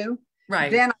it to,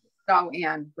 then I go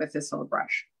in with this little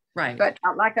brush. Right. But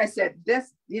like I said,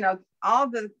 this, you know, all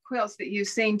the quilts that you've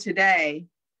seen today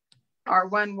are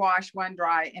one wash, one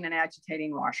dry in an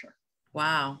agitating washer.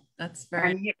 Wow, that's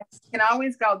very. And you can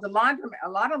always go. The laundromat, a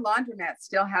lot of laundromats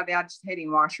still have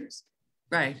agitating washers.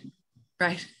 Right.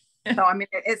 So I mean,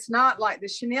 it's not like the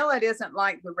Chenille-It isn't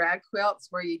like the rag quilts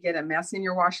where you get a mess in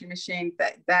your washing machine.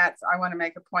 That's I want to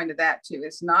make a point of that too.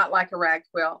 It's not like a rag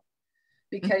quilt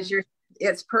because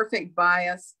it's perfect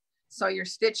bias. So you're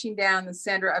stitching down the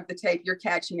center of the tape. You're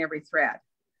catching every thread.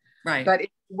 Right. But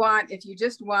if you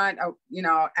just want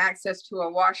access to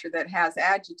a washer that has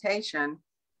agitation,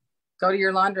 go to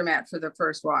your laundromat for the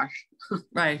first wash.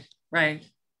 Right. Yep.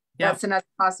 That's another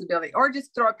possibility. Or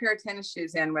just throw a pair of tennis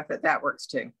shoes in with it. That works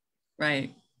too.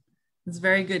 Right. It's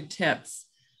very good tips.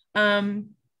 Let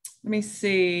me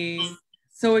see.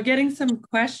 So we're getting some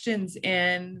questions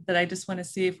in that I just want to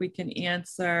see if we can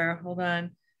answer. Hold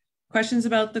on. Questions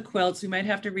about the quilts. We might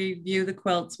have to review the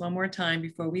quilts one more time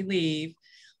before we leave.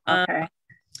 Okay.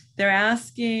 They're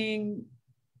asking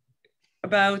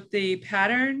about the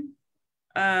pattern.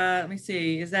 Let me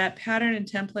see. Is that pattern and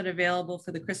template available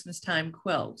for the Christmas time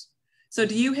quilt? So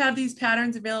do you have these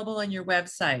patterns available on your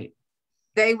website?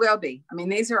 They will be. I mean,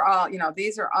 these are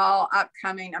all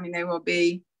upcoming. I mean, they will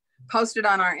be posted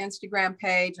on our Instagram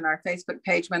page and our Facebook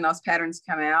page when those patterns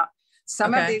come out.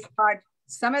 Some of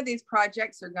these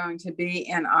projects are going to be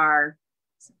in our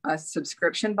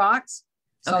subscription box.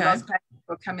 So those patterns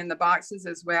will come in the boxes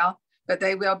as well, but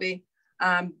they will be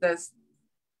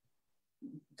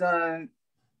the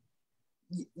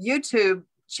YouTube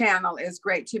channel is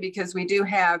great too, because we do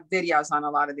have videos on a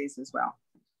lot of these as well.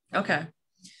 Okay.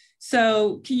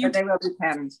 So can you, but they will be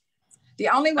patterns. The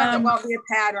only one that won't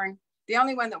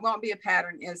be a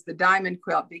pattern, is the diamond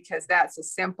quilt, because that's a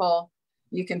simple,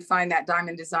 you can find that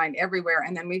diamond design everywhere.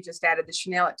 And then we just added the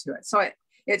Chenille-It to it. So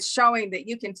it's showing that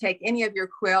you can take any of your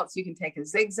quilts, you can take a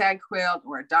zigzag quilt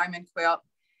or a diamond quilt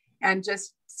and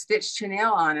just stitch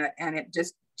chenille on it, and it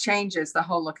just changes the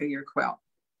whole look of your quilt.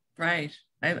 Right.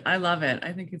 I love it.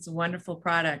 I think it's a wonderful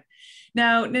product.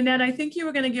 Now, Nannette, I think you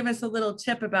were going to give us a little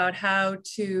tip about how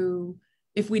to,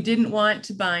 if we didn't want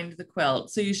to bind the quilt.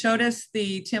 So you showed us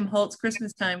the Tim Holtz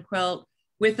Christmas time quilt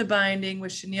with the binding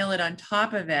with Chenille-It on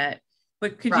top of it.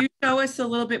 But could you show us a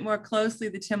little bit more closely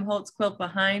the Tim Holtz quilt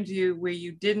behind you, where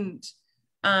you didn't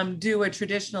do a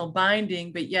traditional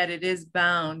binding, but yet it is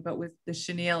bound, but with the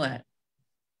Chenille-It?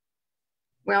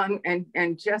 Well,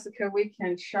 and Jessica, we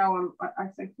can show them. I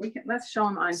think we can. Let's show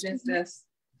them on just this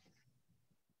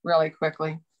really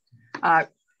quickly.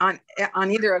 On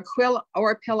either a quilt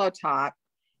or a pillow top,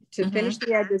 to finish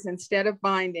the edges instead of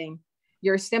binding,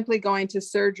 you're simply going to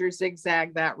serge or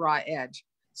zigzag that raw edge.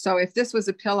 So if this was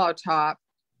a pillow top,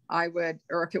 I would,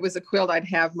 or if it was a quilt, I'd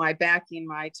have my backing,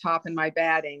 my top, and my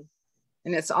batting,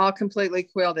 and it's all completely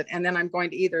quilted. And then I'm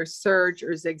going to either serge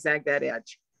or zigzag that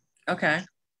edge. Okay.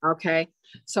 Okay.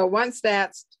 So once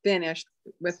that's finished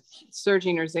with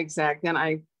serging or zigzag, then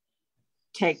I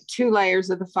take 2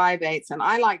 layers of the 5/8, and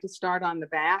I like to start on the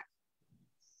back.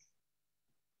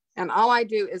 And all I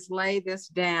do is lay this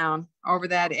down over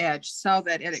that edge so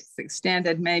that it's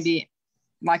extended maybe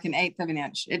like 1/8 of an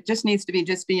inch. It just needs to be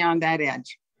just beyond that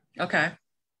edge. Okay.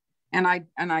 And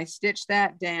I stitch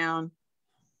that down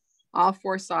all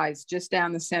 4 sides, just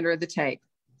down the center of the tape.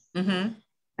 And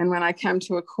when I come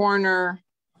to a corner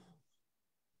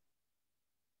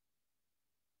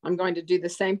I'm going to do the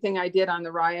same thing I did on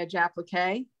the raw edge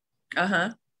applique.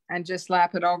 And just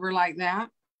lap it over like that.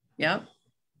 Yep.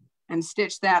 And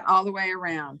stitch that all the way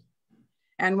around.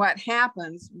 And what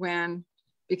happens when,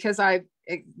 because I've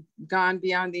gone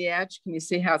beyond the edge, can you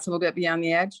see how it's a little bit beyond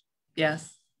the edge?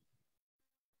 Yes.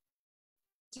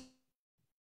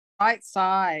 Right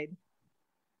side,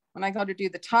 when I go to do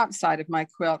the top side of my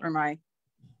quilt or my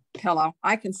pillow,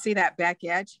 I can see that back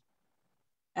edge.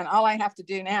 And all I have to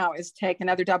do now is take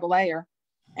another double layer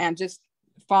and just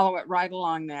follow it right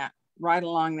along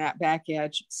that back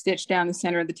edge, stitch down the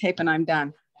center of the tape, and I'm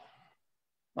done.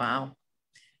 Wow.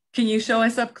 Can you show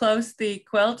us up close the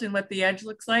quilt and what the edge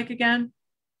looks like again?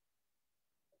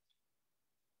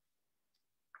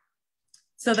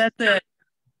 So that's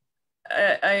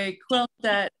a quilt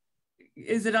that,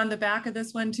 is it on the back of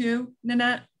this one too,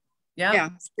 Nannette? Yep. Yeah.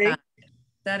 See?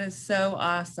 That is so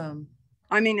awesome.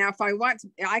 I mean, now if I want to,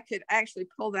 I could actually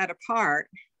pull that apart.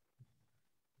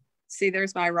 See,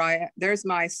 there's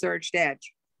my serged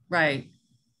edge. Right.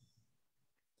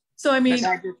 So, I mean,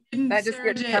 that just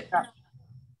gets cut up.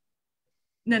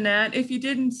 Nannette, if you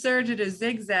didn't serge it or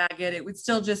zigzag it, it would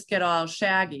still just get all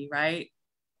shaggy, right?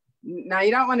 Now,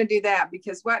 you don't want to do that,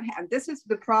 because this is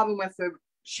the problem with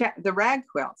the rag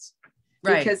quilts.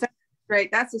 Right. Because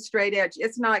that's a straight edge.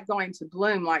 It's not going to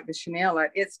bloom like the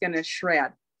Chenille-It. It's going to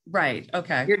shred. Right.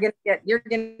 Okay. You're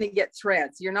going to get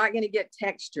threads. You're not going to get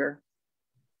texture.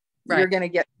 Right. You're going to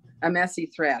get a messy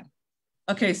thread.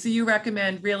 Okay, so you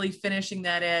recommend really finishing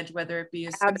that edge, whether it be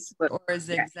a or a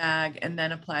zigzag, and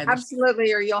then apply the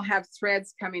absolutely, or you'll have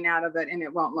threads coming out of it and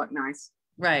it won't look nice.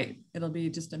 Right. It'll be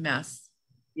just a mess.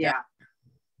 Yeah.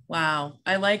 Wow.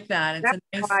 I like that. It's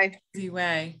a nice, easy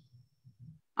way.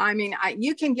 I mean,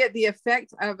 you can get the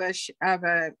effect of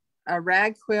a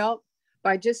rag quilt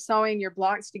by just sewing your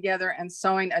blocks together and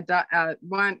sewing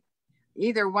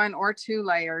either one or two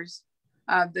layers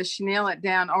of the Chenille-It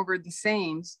down over the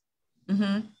seams,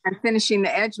 and finishing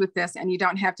the edge with this, and you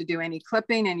don't have to do any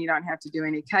clipping, and you don't have to do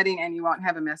any cutting, and you won't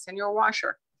have a mess in your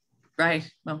washer.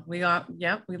 Right. Well, we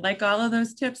like all of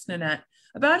those tips, Nannette.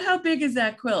 About how big is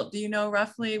that quilt? Do you know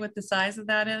roughly what the size of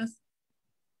that is?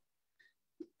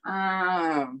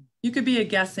 You could be a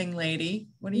guessing lady.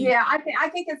 What do you? Yeah, I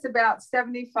think it's about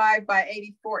 75 by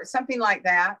 84, something like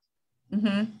that.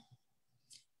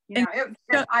 You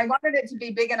know, I wanted it to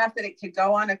be big enough that it could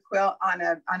go on a quilt on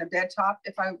a bed top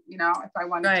if I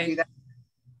wanted to do that.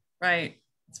 Right.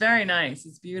 It's very nice.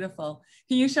 It's beautiful.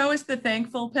 Can you show us the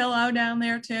thankful pillow down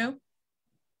there too?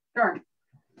 Sure.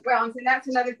 Well, and that's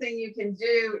another thing you can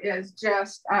do is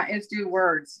just do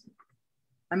words.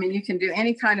 I mean, you can do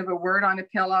any kind of a word on a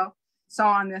pillow. So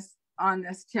on this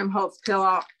Tim Holtz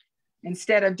pillow,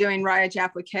 instead of doing raw edge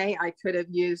applique, I could have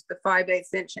used the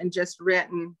 5/8 inch and just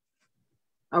written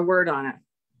a word on it.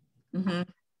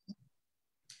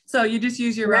 So you just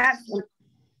use your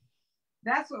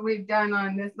that's what we've done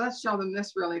on this. Let's show them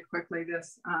this really quickly.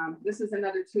 This is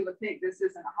another Tula Pink. This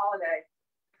isn't a holiday,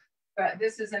 but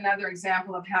this is another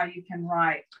example of how you can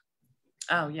write.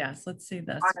 Oh yes, let's see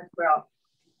this. On a quilt.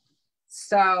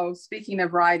 So speaking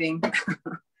of writing,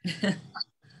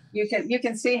 you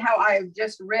can see how I've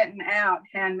just written out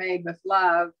 "handmade with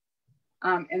love"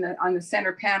 on the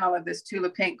center panel of this Tula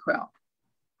Pink quilt.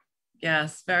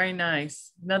 Yes, very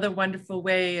nice. Another wonderful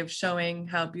way of showing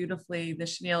how beautifully the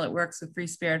Chenille-It works with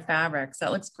FreeSpirit fabrics.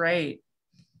 That looks great.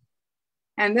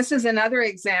 And this is another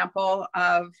example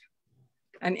of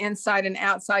an inside and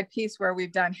outside piece where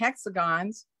we've done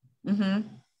hexagons.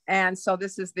 And so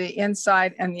this is the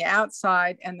inside and the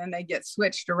outside, and then they get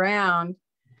switched around.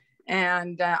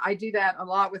 And I do that a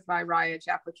lot with my raw edge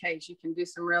appliques. You can do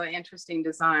some really interesting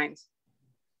designs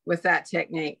with that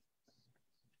technique.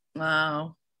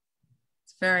 Wow.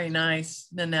 Very nice,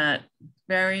 Nannette.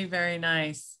 Very, very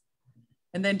nice.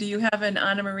 And then do you have an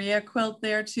Anna Maria quilt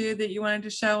there too that you wanted to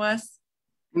show us?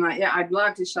 Yeah, I'd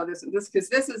love to show this because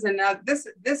this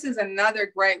is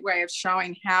another great way of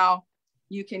showing how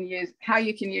you can use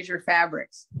your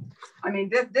fabrics. I mean,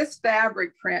 this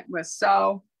fabric print was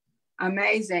so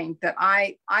amazing that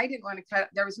I didn't want to cut.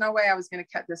 There was no way I was going to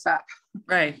cut this up.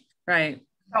 Right.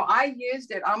 So I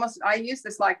used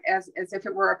this like as if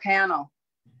it were a panel.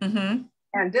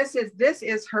 And this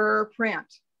is her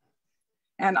print.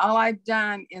 And all I've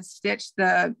done is stitch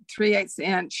the 3/8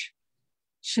 inch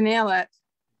Chenille-It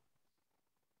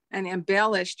and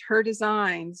embellished her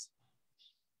designs.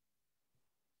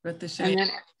 With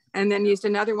the and then used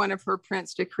another one of her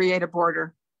prints to create a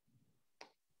border.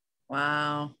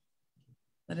 Wow.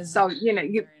 That is so, you know,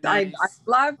 nice. I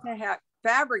love to have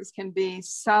fabrics can be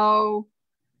so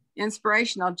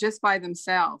inspirational just by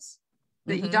themselves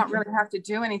that you don't really have to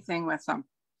do anything with them.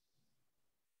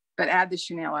 but add the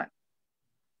Chenille-It.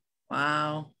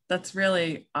 Wow, that's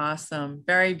really awesome.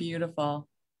 Very beautiful.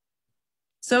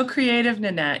 So creative,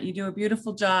 Nannette. You do a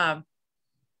beautiful job.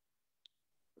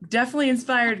 Definitely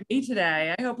inspired me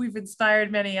today. I hope we've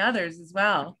inspired many others as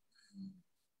well.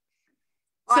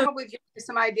 Well, I hope we've given you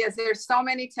some ideas. There's so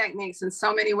many techniques and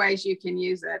so many ways you can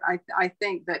use it. I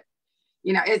think that,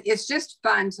 you know, it's just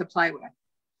fun to play with.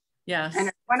 Yes. And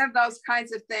it's one of those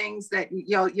kinds of things that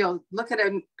you'll look at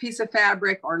a piece of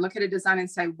fabric or look at a design and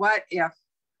say, what if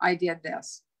I did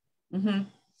this? Mm-hmm.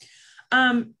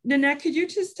 Nannette, could you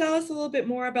just tell us a little bit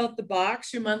more about the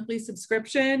box, your monthly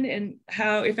subscription, and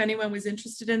how, if anyone was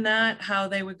interested in that, how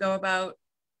they would go about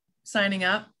signing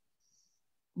up?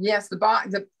 Yes,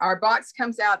 our box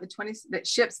comes out that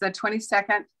ships the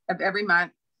 22nd of every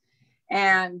month.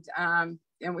 And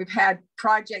we've had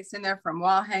projects in there from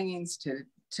wall hangings to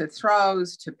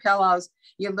throws to pillows.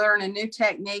 You learn a new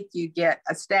technique. You get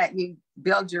you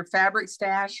build your fabric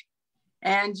stash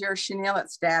and your Chenille-It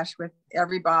stash with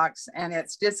every box, and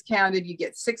it's discounted. You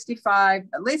get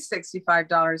at least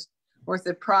 $65 worth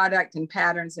of product and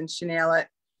patterns and Chenille-It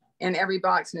in every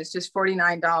box, and it's just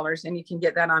 $49, and you can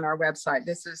get that on our website.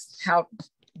 This is how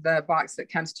the box that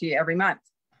comes to you every month.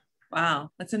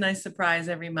 Wow, that's a nice surprise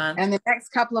every month. And the next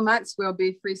couple of months will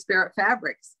be FreeSpirit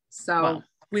fabrics. So well,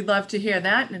 we'd love to hear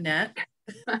that, Nannette.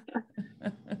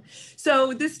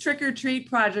 So this trick or treat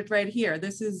project right here,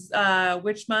 this is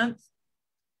which month?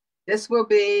 This will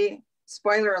be,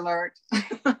 spoiler alert.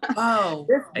 Oh,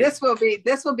 this will be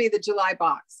the July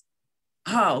box.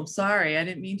 Oh, sorry, I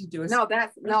didn't mean to do it. No,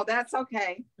 that's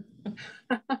okay.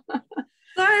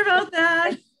 Sorry about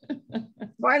that.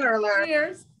 Spoiler alert.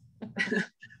 Cheers.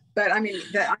 But I mean,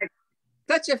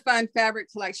 such a fun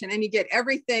fabric collection, and you get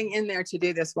everything in there to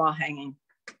do this wall hanging.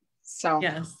 So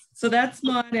yes, so that's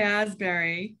Maude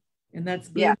Asbury, and that's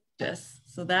gorgeous. Yeah.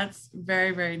 So that's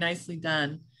very, very nicely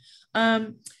done.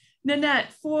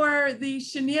 Nannette, for the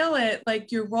Chenille-It,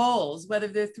 like your rolls, whether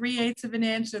they're 3/8 of an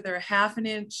inch or they're 1/2 an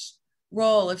inch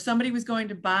roll, if somebody was going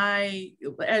to buy,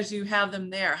 as you have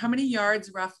them there, how many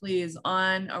yards roughly is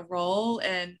on a roll,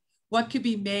 and what could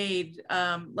be made,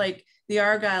 like the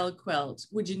Argyle quilt?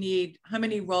 Would you need how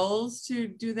many rolls to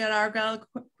do that Argyle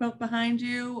quilt behind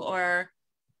you, or?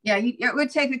 Yeah, it would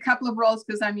take a couple of rolls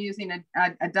because I'm using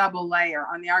a double layer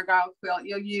on the Argyle quilt.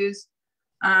 You'll use,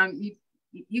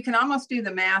 you can almost do the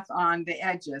math on the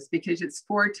edges because it's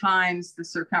 4 times the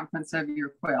circumference of your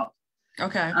quilt.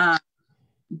 Okay.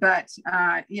 But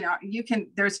you know,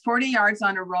 there's 40 yards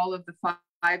on a roll of the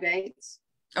 5/8.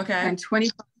 Okay. And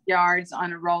 25 yards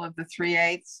on a roll of the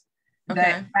 3/8.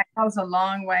 Okay. That goes a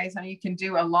long ways, and you can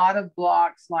do a lot of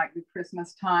blocks like the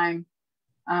Christmas time.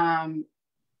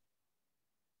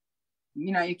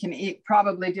 You know, you can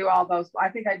probably do all those. I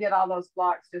think I did all those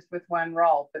blocks just with 1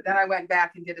 roll, but then I went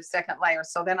back and did a second layer.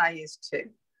 So then I used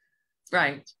 2.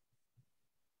 Right.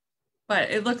 But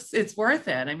it's worth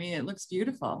it. I mean, it looks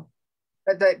beautiful.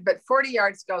 But 40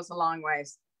 yards goes a long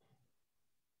ways.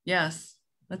 Yes,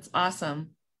 that's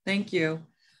awesome. Thank you.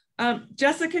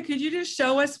 Jessica, could you just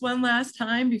show us one last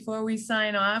time before we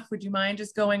sign off? Would you mind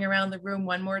just going around the room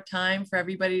one more time for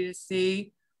everybody to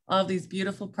see all these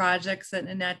beautiful projects that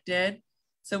Nannette did?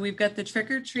 So we've got the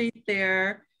trick or treat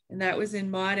there, and that was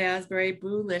in Maude Asbury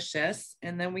Boolicious.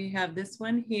 And then we have this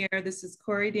one here. This is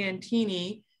Cori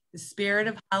Dantini, The Spirit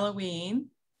of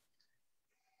Halloween.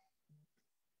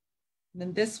 And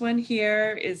then this one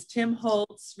here is Tim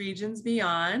Holtz, Regions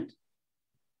Beyond.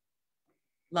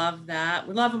 Love that.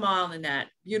 We love them all, Nannette.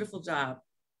 Beautiful job.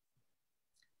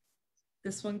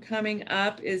 This one coming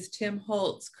up is Tim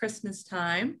Holtz, Christmas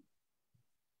Time.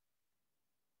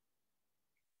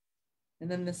 And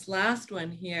then this last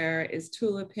one here is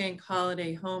Tula Pink,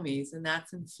 Holiday Homies, and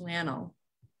that's in flannel.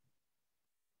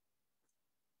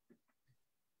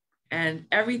 And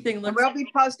everything looks— We'll be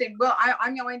posting. Well,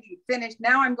 I'm going to finish.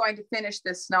 Now I'm going to finish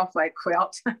this snowflake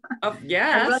quilt. Oh,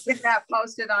 yes. We'll get that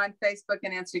posted on Facebook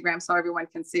and Instagram so everyone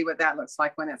can see what that looks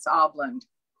like when it's all bloomed.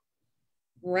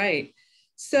 Right.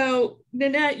 So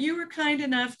Nannette, you were kind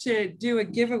enough to do a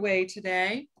giveaway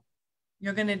today.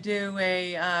 You're going to do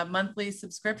a monthly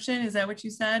subscription. Is that what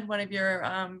you said? One of your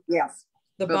yes,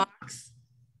 the box.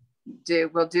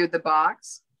 We'll do the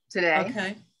box today.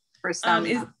 Okay. For some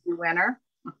winner.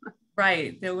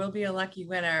 Right, there will be a lucky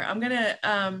winner. I'm gonna.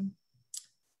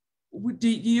 Do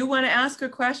you want to ask a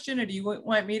question, or do you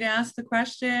want me to ask the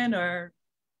question, or?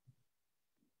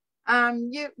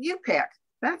 You pick.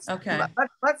 That's okay.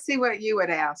 Let's see what you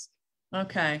would ask.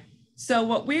 Okay. So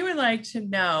what we would like to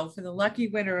know for the lucky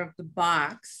winner of the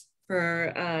box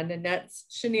for Nannette's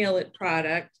Chenille-It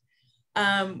product,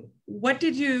 what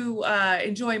did you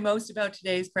enjoy most about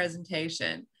today's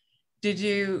presentation? did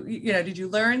you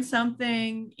learn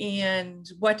something, and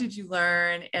what did you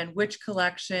learn, and which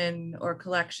collection or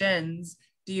collections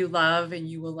do you love and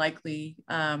you will likely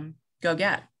go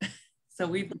get? So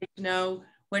we'd like to know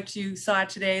what you saw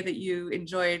today that you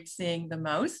enjoyed seeing the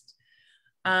most.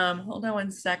 Hold on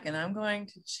one second. I'm going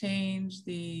to change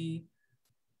the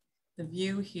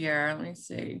view here. Let me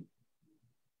see.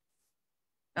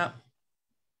 Oh,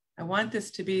 I want this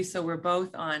to be so we're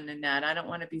both on, Nannette. I don't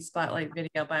want to be spotlight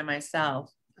video by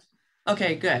myself.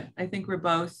 Okay, good. I think we're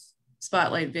both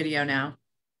spotlight video now,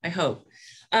 I hope.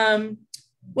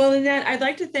 Well, Nannette, I'd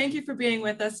like to thank you for being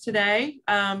with us today.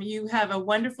 You have a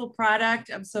wonderful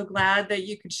product. I'm so glad that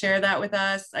you could share that with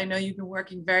us. I know you've been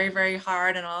working very, very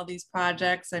hard on all these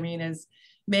projects. I mean, as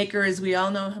makers, we all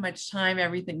know how much time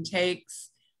everything takes.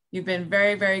 You've been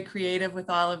very, very creative with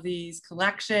all of these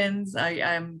collections.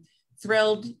 I'm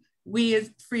thrilled. We as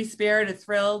FreeSpirit are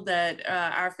thrilled that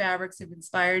our fabrics have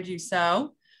inspired you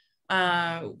so.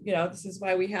 This is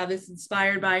why we have this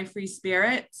Inspired by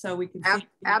FreeSpirit, so we can see.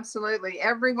 Absolutely.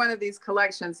 Every one of these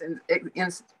collections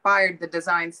inspired the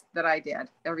designs that I did,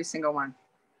 every single one.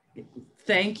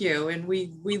 Thank you. And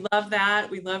we love that.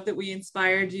 We love that we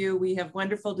inspired you. We have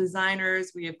wonderful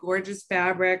designers. We have gorgeous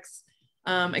fabrics.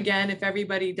 Again, if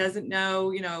everybody doesn't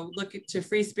know, look to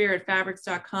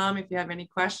freespiritfabrics.com if you have any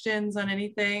questions on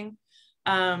anything.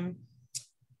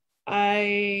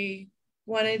 I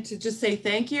wanted to just say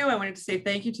thank you. I wanted to say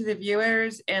thank you to the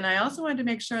viewers. And I also wanted to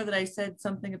make sure that I said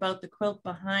something about the quilt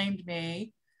behind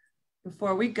me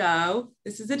before we go.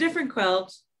 This is a different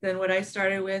quilt than what I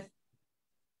started with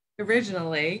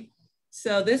originally.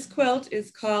 So this quilt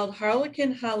is called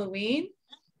Harlequin Halloween.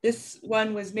 This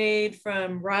one was made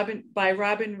from Robin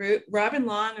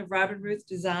Long of Robin Ruth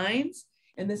Designs,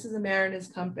 and this is a Mariner's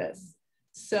Compass.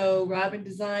 So Robin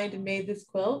designed and made this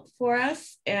quilt for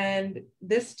us, and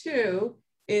this too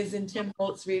is in Tim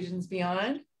Holtz Regions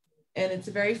Beyond, and it's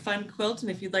a very fun quilt.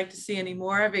 And if you'd like to see any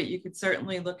more of it, you could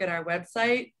certainly look at our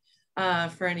website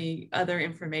for any other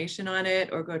information on it,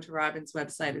 or go to Robin's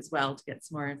website as well to get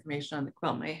some more information on the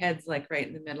quilt. My head's like right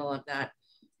in the middle of that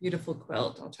beautiful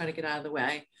quilt. I'll try to get out of the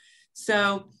way.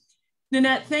 So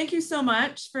Nannette, thank you so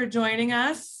much for joining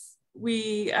us.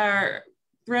 We are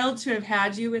thrilled to have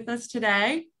had you with us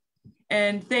today.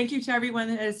 And thank you to everyone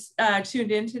that has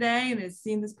tuned in today and has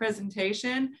seen this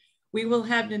presentation. We will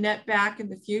have Nannette back in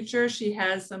the future. She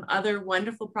has some other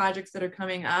wonderful projects that are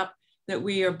coming up that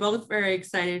we are both very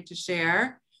excited to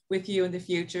share with you in the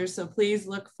future. So please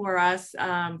look for us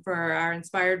for our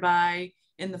Inspired By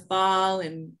in the fall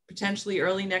and potentially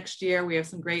early next year. We have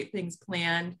some great things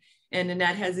planned. And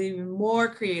Nannette has even more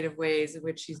creative ways in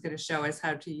which she's going to show us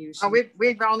how to use. Oh,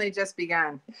 we've only just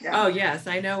begun. Yeah. Oh, yes,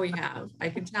 I know we have. I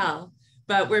can tell.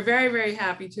 But we're very, very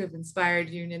happy to have inspired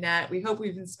you, Nannette. We hope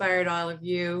we've inspired all of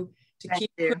you to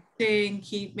keep cooking,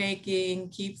 keep making,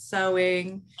 keep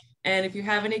sewing. And if you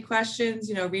have any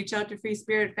questions, reach out to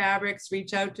FreeSpirit Fabrics,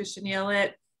 reach out to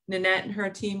Chenille-It. Nannette and her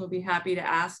team will be happy to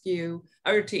ask you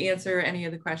or to answer any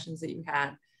of the questions that you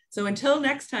had. So until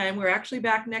next time, we're actually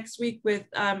back next week with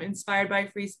Inspired by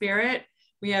FreeSpirit.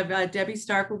 We have Debbie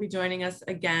Stark will be joining us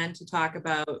again to talk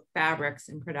about fabrics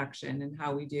in production and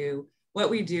how we do what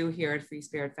we do here at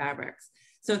FreeSpirit Fabrics.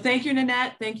 So thank you,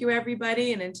 Nannette. Thank you,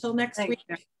 everybody. And until next week,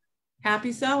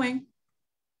 happy sewing.